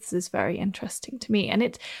clothes is very interesting to me. And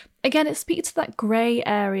it speaks to that grey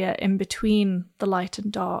area in between the light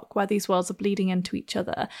and dark, where these worlds are bleeding into each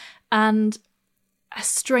other, and a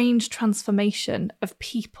strange transformation of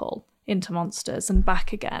people into monsters and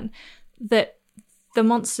back again. That the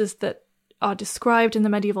monsters that are described in the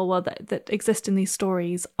medieval world that exist in these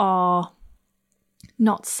stories are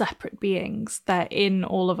not separate beings. They're in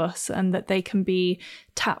all of us, and that they can be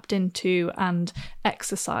tapped into and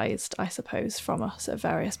exercised, I suppose, from us at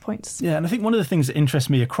various points. Yeah, and I think one of the things that interests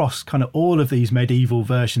me across kind of all of these medieval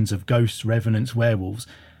versions of ghosts, revenants, werewolves,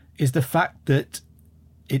 is the fact that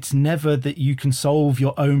it's never that you can solve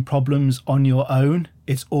your own problems on your own.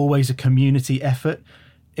 It's always a community effort.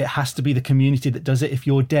 It has to be the community that does it. If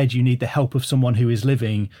you're dead, you need the help of someone who is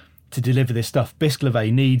living to deliver this stuff.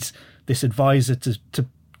 Bisclave needs this advisor to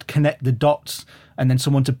connect the dots, and then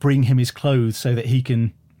someone to bring him his clothes so that he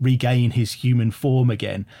can regain his human form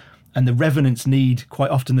again. And the revenants need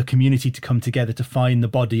quite often the community to come together to find the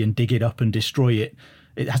body and dig it up and destroy it.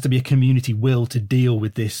 It has to be a community will to deal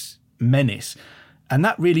with this menace. And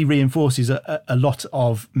that really reinforces a lot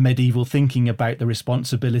of medieval thinking about the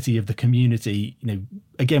responsibility of the community.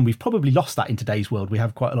 Again, we've probably lost that in today's world. We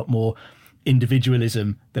have quite a lot more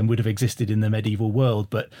individualism than would have existed in the medieval world.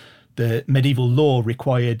 But the medieval law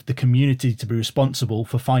required the community to be responsible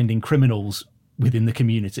for finding criminals within the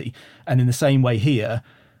community. And in the same way here,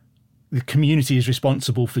 the community is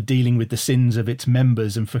responsible for dealing with the sins of its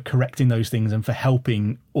members and for correcting those things and for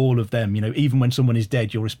helping all of them. Even when someone is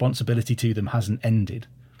dead, your responsibility to them hasn't ended.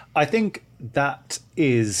 I think that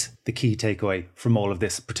is the key takeaway from all of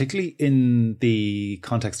this, particularly in the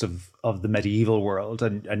context of the medieval world.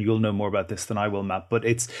 And you'll know more about this than I will, Matt. But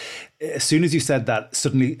it's as soon as you said that,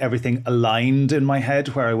 suddenly everything aligned in my head,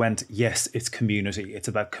 where I went, yes, it's community. It's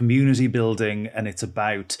about community building, and it's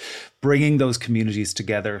about bringing those communities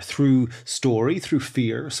together through story, through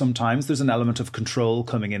fear. Sometimes there's an element of control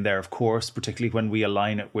coming in there, of course, particularly when we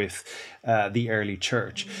align it with the early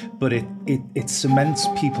church. But it cements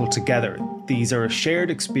people together. These are shared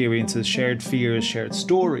experiences, shared fears, shared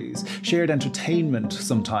stories, shared entertainment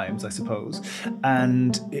sometimes, I suppose.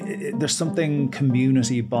 And there's something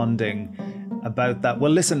community bonding about that.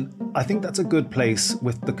 Well, listen, I think that's a good place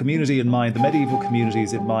with the community in mind, the medieval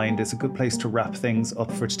communities in mind. It's a good place to wrap things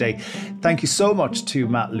up for today. Thank you so much to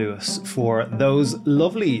Matt Lewis for those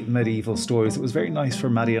lovely medieval stories. It was very nice for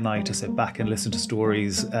Maddie and I to sit back and listen to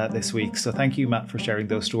stories this week. So thank you, Matt, for sharing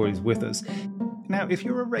those stories with us. Now, if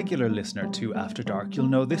you're a regular listener to After Dark, you'll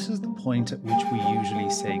know this is the point at which we usually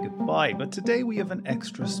say goodbye. But today we have an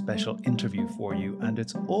extra special interview for you, and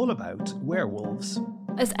it's all about werewolves.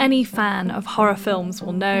 As any fan of horror films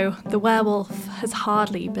will know, the werewolf has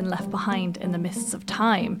hardly been left behind in the mists of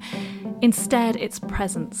time. Instead, its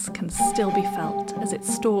presence can still be felt as it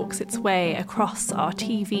stalks its way across our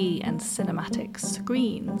TV and cinematic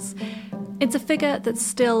screens. It's a figure that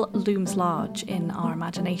still looms large in our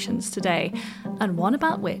imaginations today, and one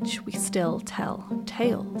about which we still tell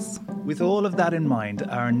tales. With all of that in mind,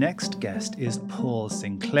 our next guest is Paul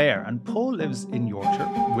Sinclair, and Paul lives in Yorkshire,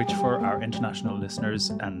 which for our international listeners,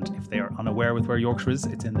 and if they are unaware with where Yorkshire is,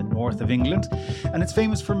 it's in the north of England, and it's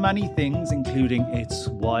famous for many things, including its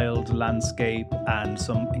wild landscape and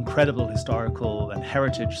some incredible historical and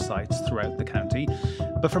heritage sites throughout the county.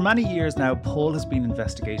 But for many years now, Paul has been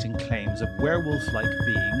investigating claims about werewolf-like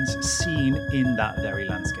beings seen in that very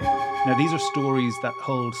landscape. Now, these are stories that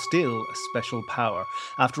hold still a special power.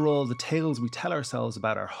 After all, the tales we tell ourselves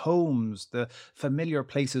about our homes, the familiar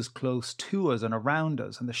places close to us and around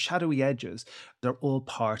us, and the shadowy edges, they're all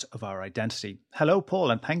part of our identity. Hello, Paul,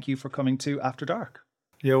 and thank you for coming to After Dark.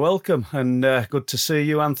 You're welcome, and good to see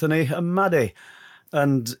you, Anthony and Maddie.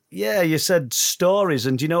 And yeah, you said stories,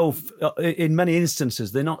 and you know, in many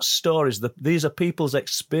instances, they're not stories. These are people's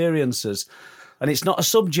experiences. And it's not a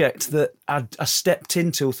subject that I stepped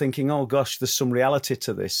into thinking, oh gosh, there's some reality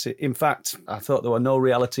to this. In fact, I thought there were no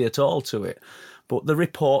reality at all to it. But the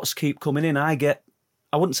reports keep coming in. I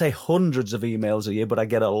wouldn't say hundreds of emails a year, but I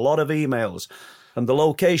get a lot of emails. And the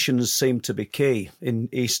locations seem to be key in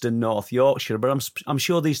East and North Yorkshire, but I'm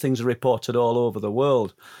sure these things are reported all over the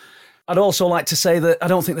world. I'd also like to say that I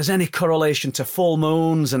don't think there's any correlation to full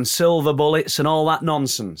moons and silver bullets and all that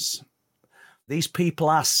nonsense. These people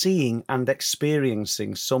are seeing and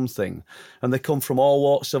experiencing something, and they come from all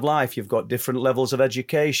walks of life. You've got different levels of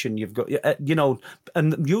education. You've got, you know,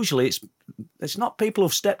 and usually it's not people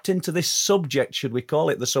who've stepped into this subject, should we call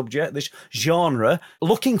it the subject, this genre,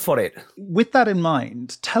 looking for it. With that in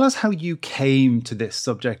mind, tell us how you came to this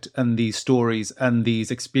subject and these stories and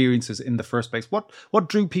these experiences in the first place. What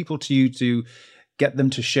drew people to you to get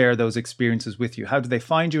them to share those experiences with you? How did they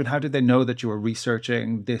find you, and how did they know that you were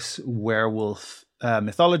researching this werewolf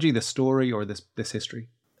mythology, this story, or this history?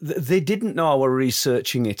 They didn't know I were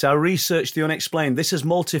researching it. I researched the unexplained. This is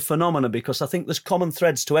multi-phenomena because I think there's common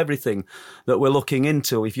threads to everything that we're looking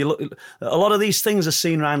into. If you look, a lot of these things are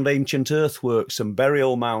seen around ancient earthworks and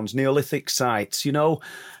burial mounds, Neolithic sites, you know,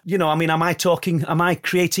 I mean, am I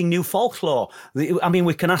creating new folklore? I mean,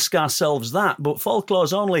 we can ask ourselves that, but folklore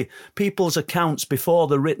is only people's accounts before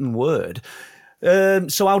the written word.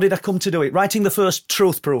 So how did I come to do it? Writing the first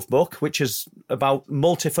truth proof book, which is about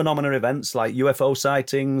multi-phenomena events like UFO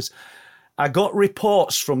sightings. I got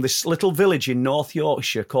reports from this little village in North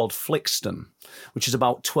Yorkshire called Flixton, which is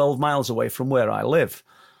about 12 miles away from where I live,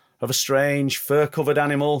 of a strange fur-covered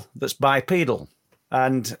animal that's bipedal.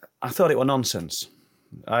 And I thought it were nonsense.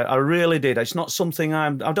 I really did. It's not something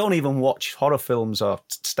I don't even watch horror films or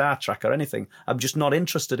Star Trek or anything. I'm just not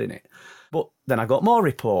interested in it. But then I got more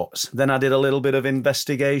reports. Then I did a little bit of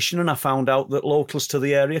investigation and I found out that locals to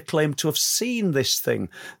the area claimed to have seen this thing.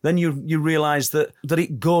 Then you realise that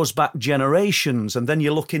it goes back generations, and then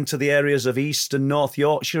you look into the areas of East and North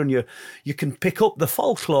Yorkshire and you can pick up the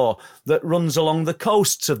folklore that runs along the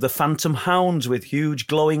coasts of the phantom hounds with huge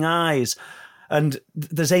glowing eyes. And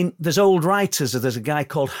there's old writers. There's a guy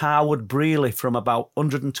called Howard Brealey from about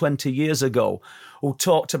 120 years ago who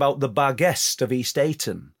talked about the Barguest of East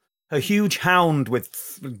Ayton, a huge hound with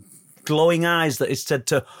glowing eyes that is said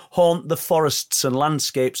to haunt the forests and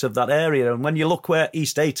landscapes of that area. And when you look where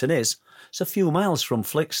East Ayton is, it's a few miles from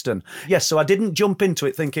Flixton. Yes, so I didn't jump into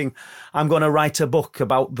it thinking I'm going to write a book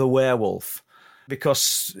about the werewolf,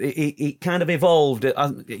 because it kind of evolved.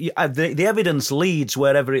 The evidence leads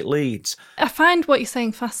wherever it leads. I find what you're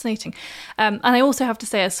saying fascinating. And I also have to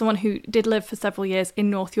say, as someone who did live for several years in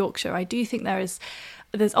North Yorkshire, I do think there's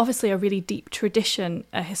obviously a really deep tradition,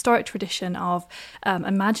 a historic tradition of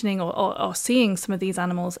imagining or seeing some of these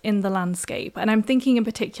animals in the landscape. And I'm thinking in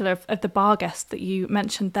particular of the Barguest that you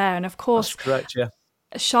mentioned there. And of course, that's correct, yeah.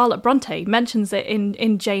 Charlotte Bronte mentions it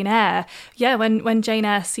in Jane Eyre. Yeah, when Jane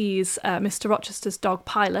Eyre sees Mr. Rochester's dog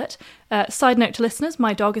Pilot. Side note to listeners,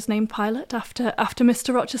 my dog is named Pilot after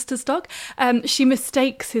Mr. Rochester's dog. She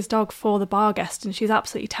mistakes his dog for the Barguest, and she's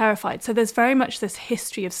absolutely terrified. So there's very much this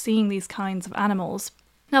history of seeing these kinds of animals.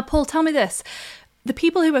 Now, Paul, tell me this: the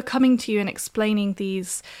people who are coming to you and explaining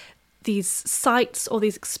these sights or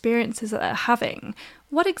these experiences that they're having,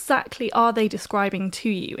 what exactly are they describing to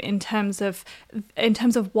you in terms of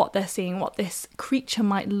what they're seeing, what this creature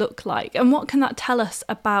might look like? And what can that tell us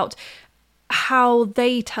about how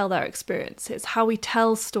they tell their experiences, how we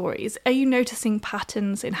tell stories? Are you noticing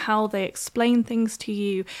patterns in how they explain things to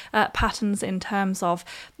you, patterns in terms of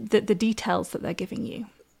the details that they're giving you?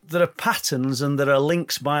 There are patterns and there are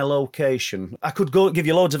links by location. I could give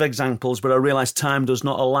you loads of examples, but I realise time does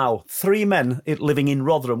not allow. 3 men living in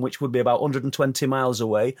Rotherham, which would be about 120 miles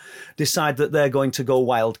away, decide that they're going to go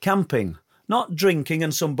wild camping. Not drinking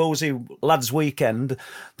and some boozy lads' weekend.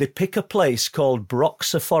 They pick a place called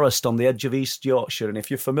Broxer Forest on the edge of East Yorkshire, and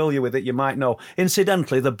if you're familiar with it, you might know.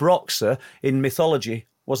 Incidentally, the Broxer in mythology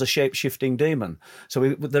was a shape-shifting demon.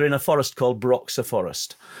 So they're in a forest called Broxer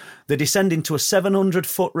Forest. They descend into a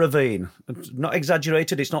 700-foot ravine. Not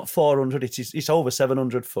exaggerated, it's not 400, it's over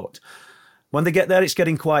 700 foot. When they get there, it's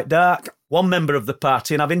getting quite dark. One member of the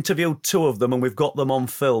party, and I've interviewed 2 of them and we've got them on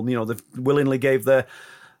film, they willingly gave their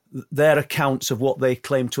their accounts of what they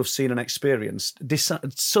claim to have seen and experienced,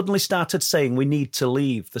 suddenly started saying, we need to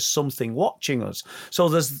leave. There's something watching us. So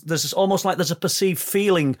there's almost like there's a perceived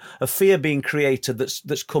feeling of fear being created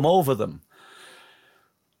that's come over them.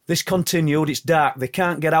 This continued. It's dark. They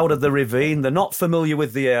can't get out of the ravine. They're not familiar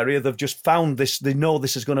with the area. They've just found this. They know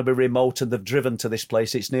this is going to be remote, and they've driven to this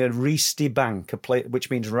place. It's near Reesty Bank, which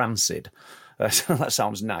means rancid. That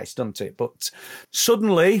sounds nice, doesn't it? But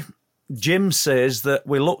suddenly, Jim says that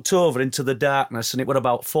we looked over into the darkness and it were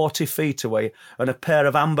about 40 feet away, and a pair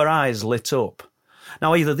of amber eyes lit up.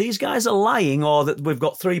 Now, either these guys are lying or that we've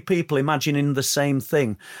got three people imagining the same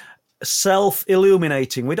thing.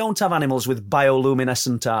 Self-illuminating. We don't have animals with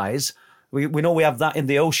bioluminescent eyes. We know we have that in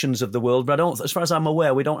the oceans of the world, but as far as I'm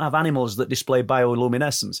aware, we don't have animals that display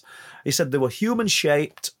bioluminescence. He said they were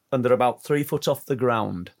human-shaped and they're about 3 foot off the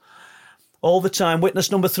ground. All the time, witness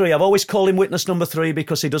number 3. I've always called him witness number 3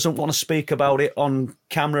 because he doesn't want to speak about it on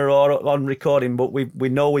camera or on recording, but we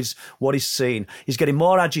know what he's seen. He's getting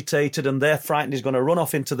more agitated and they're frightened he's going to run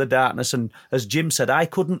off into the darkness. And as Jim said, I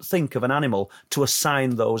couldn't think of an animal to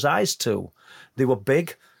assign those eyes to. They were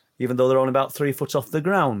big, even though they're only about 3 foot off the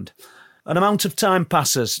ground. An amount of time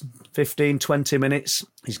passes, 15, 20 minutes.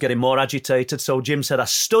 He's getting more agitated. So Jim said, I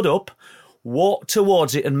stood up, walked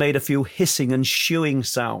towards it and made a few hissing and shooing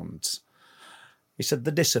sounds. He said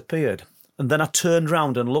they disappeared. And then I turned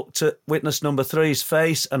round and looked at witness number 3's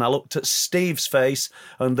face, and I looked at Steve's face,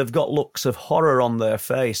 and they've got looks of horror on their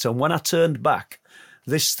face. And when I turned back,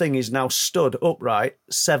 this thing is now stood upright,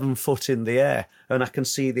 7 foot in the air, and I can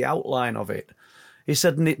see the outline of it. He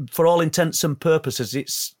said, for all intents and purposes,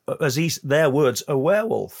 it's, their words, a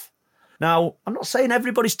werewolf. Now, I'm not saying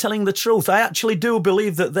everybody's telling the truth. I actually do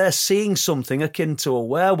believe that they're seeing something akin to a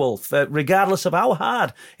werewolf, regardless of how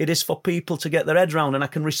hard it is for people to get their head round. And I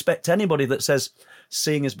can respect anybody that says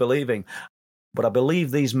seeing is believing. But I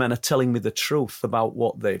believe these men are telling me the truth about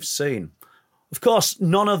what they've seen. Of course,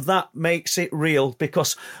 none of that makes it real,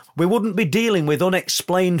 because we wouldn't be dealing with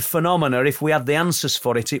unexplained phenomena if we had the answers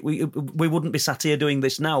for it. We wouldn't be sat here doing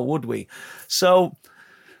this now, would we? So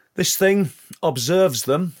this thing observes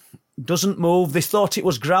them, doesn't move. They thought it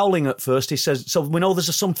was growling at first. He says, so we know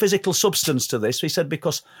there's some physical substance to this. He said,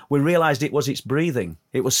 because we realised it was its breathing.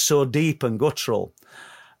 It was so deep and guttural.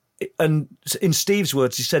 And in Steve's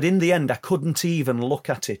words, he said, in the end, I couldn't even look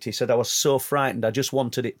at it. He said, I was so frightened. I just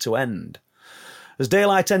wanted it to end. As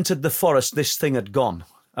daylight entered the forest, this thing had gone.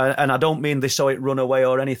 And I don't mean they saw it run away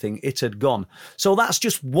or anything. It had gone. So that's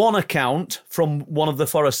just one account from one of the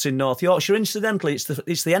forests in North Yorkshire. Incidentally,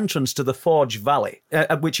 it's the entrance to the Forge Valley,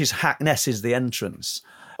 which is Hackness is the entrance.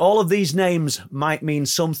 All of these names might mean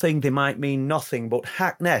something, they might mean nothing, but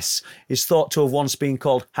Hackness is thought to have once been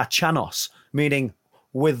called Hachanos, meaning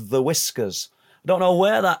with the whiskers. I don't know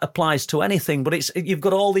where that applies to anything, but you've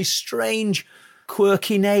got all these strange,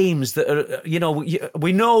 quirky names that are,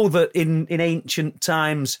 we know that in ancient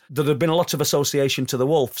times there had been a lot of association to the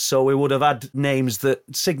wolf, so we would have had names that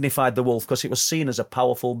signified the wolf because it was seen as a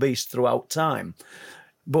powerful beast throughout time.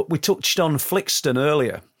 But we touched on Flixton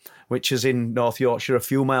earlier, which is in North Yorkshire, a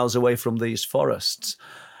few miles away from these forests.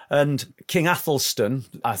 And King Athelstan,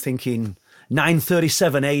 I think in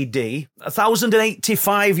 937 AD,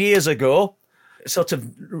 1085 years ago, sort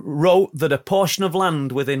of wrote that a portion of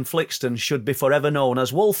land within Flixton should be forever known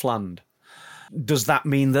as Wolfland. Does that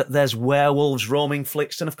mean that there's werewolves roaming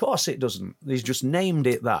Flixton? Of course it doesn't. He's just named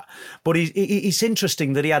it that. But it's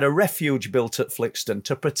interesting that he had a refuge built at Flixton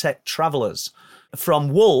to protect travellers from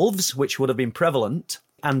wolves, which would have been prevalent,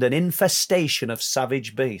 and an infestation of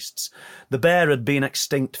savage beasts. The bear had been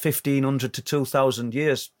extinct 1,500 to 2,000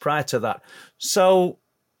 years prior to that. So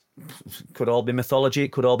it could all be mythology,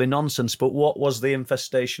 it could all be nonsense, but what was the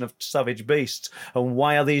infestation of savage beasts? And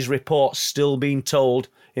why are these reports still being told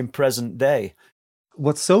in present day?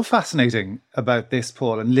 What's so fascinating about this,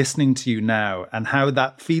 Paul, and listening to you now, and how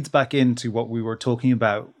that feeds back into what we were talking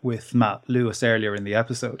about with Matt Lewis earlier in the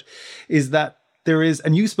episode, is that there is,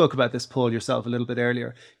 and you spoke about this, Paul, yourself a little bit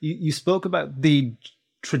earlier, you spoke about the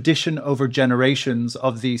tradition over generations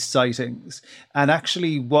of these sightings. And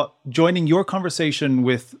actually joining your conversation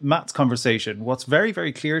with Matt's conversation, what's very,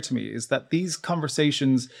 very clear to me is that these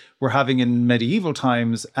conversations we're having in medieval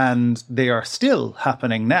times and they are still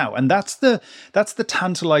happening now. And that's the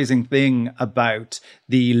tantalizing thing about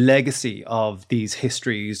the legacy of these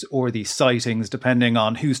histories or these sightings, depending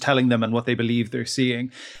on who's telling them and what they believe they're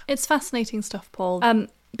seeing. It's fascinating stuff, Paul.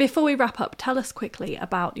 Before we wrap up, tell us quickly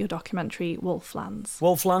about your documentary, Wolflands.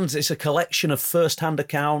 Wolflands is a collection of first-hand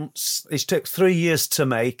accounts. It took 3 years to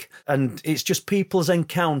make, and it's just people's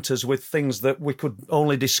encounters with things that we could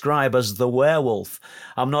only describe as the werewolf.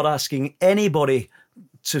 I'm not asking anybody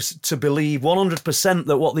to believe 100%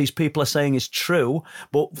 that what these people are saying is true,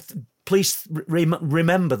 but please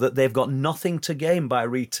remember that they've got nothing to gain by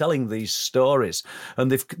retelling these stories,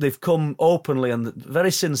 and they've come openly and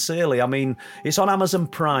very sincerely. I mean, it's on Amazon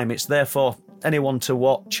Prime. It's there for anyone to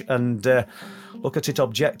watch and look at it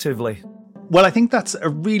objectively. Well, I think that's a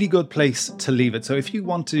really good place to leave it. So if you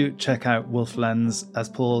want to check out Wolf Lens, as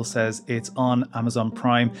Paul says, it's on Amazon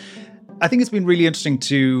Prime. I think it's been really interesting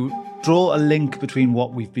to draw a link between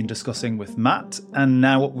what we've been discussing with Matt and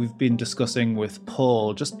now what we've been discussing with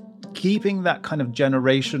Paul, just keeping that kind of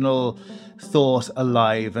generational thought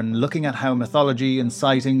alive and looking at how mythology and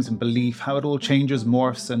sightings and belief, how it all changes,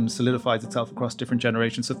 morphs and solidifies itself across different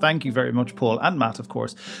generations. So thank you very much, Paul and Matt, of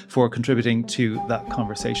course, for contributing to that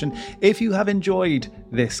conversation. If you have enjoyed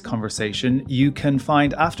this conversation, you can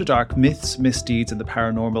find After Dark Myths, Misdeeds and the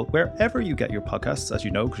Paranormal wherever you get your podcasts, as you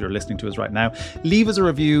know, because you're listening to us right now. Leave us a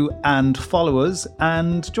review and follow us,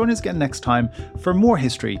 and join us again next time for more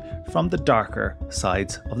history from the darker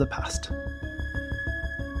sides of the past.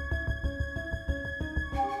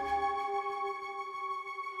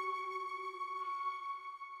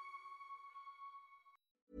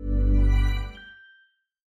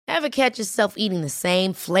 Ever catch yourself eating the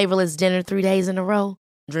same flavorless dinner 3 days in a row?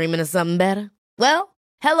 Dreaming of something better? Well,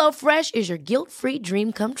 HelloFresh is your guilt-free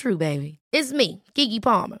dream come true, baby. It's me, Keke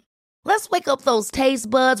Palmer. Let's wake up those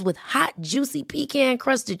taste buds with hot, juicy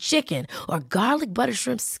pecan-crusted chicken or garlic butter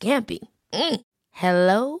shrimp scampi.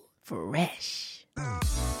 Hello Fresh.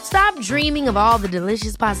 Stop dreaming of all the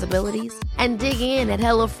delicious possibilities and dig in at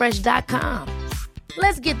HelloFresh.com.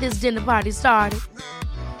 Let's get this dinner party started.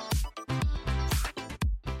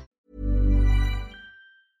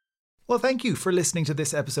 Well, thank you for listening to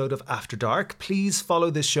this episode of After Dark. Please follow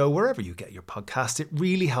this show wherever you get your podcast. It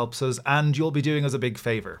really helps us and you'll be doing us a big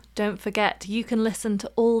favour. Don't forget, you can listen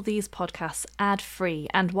to all these podcasts ad-free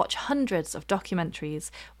and watch hundreds of documentaries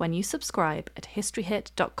when you subscribe at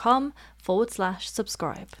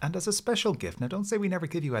historyhit.com/subscribe. And as a special gift, now don't say we never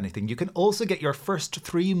give you anything, you can also get your first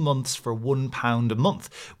 3 months for £1 a month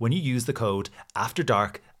when you use the code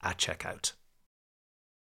AFTERDARK at checkout.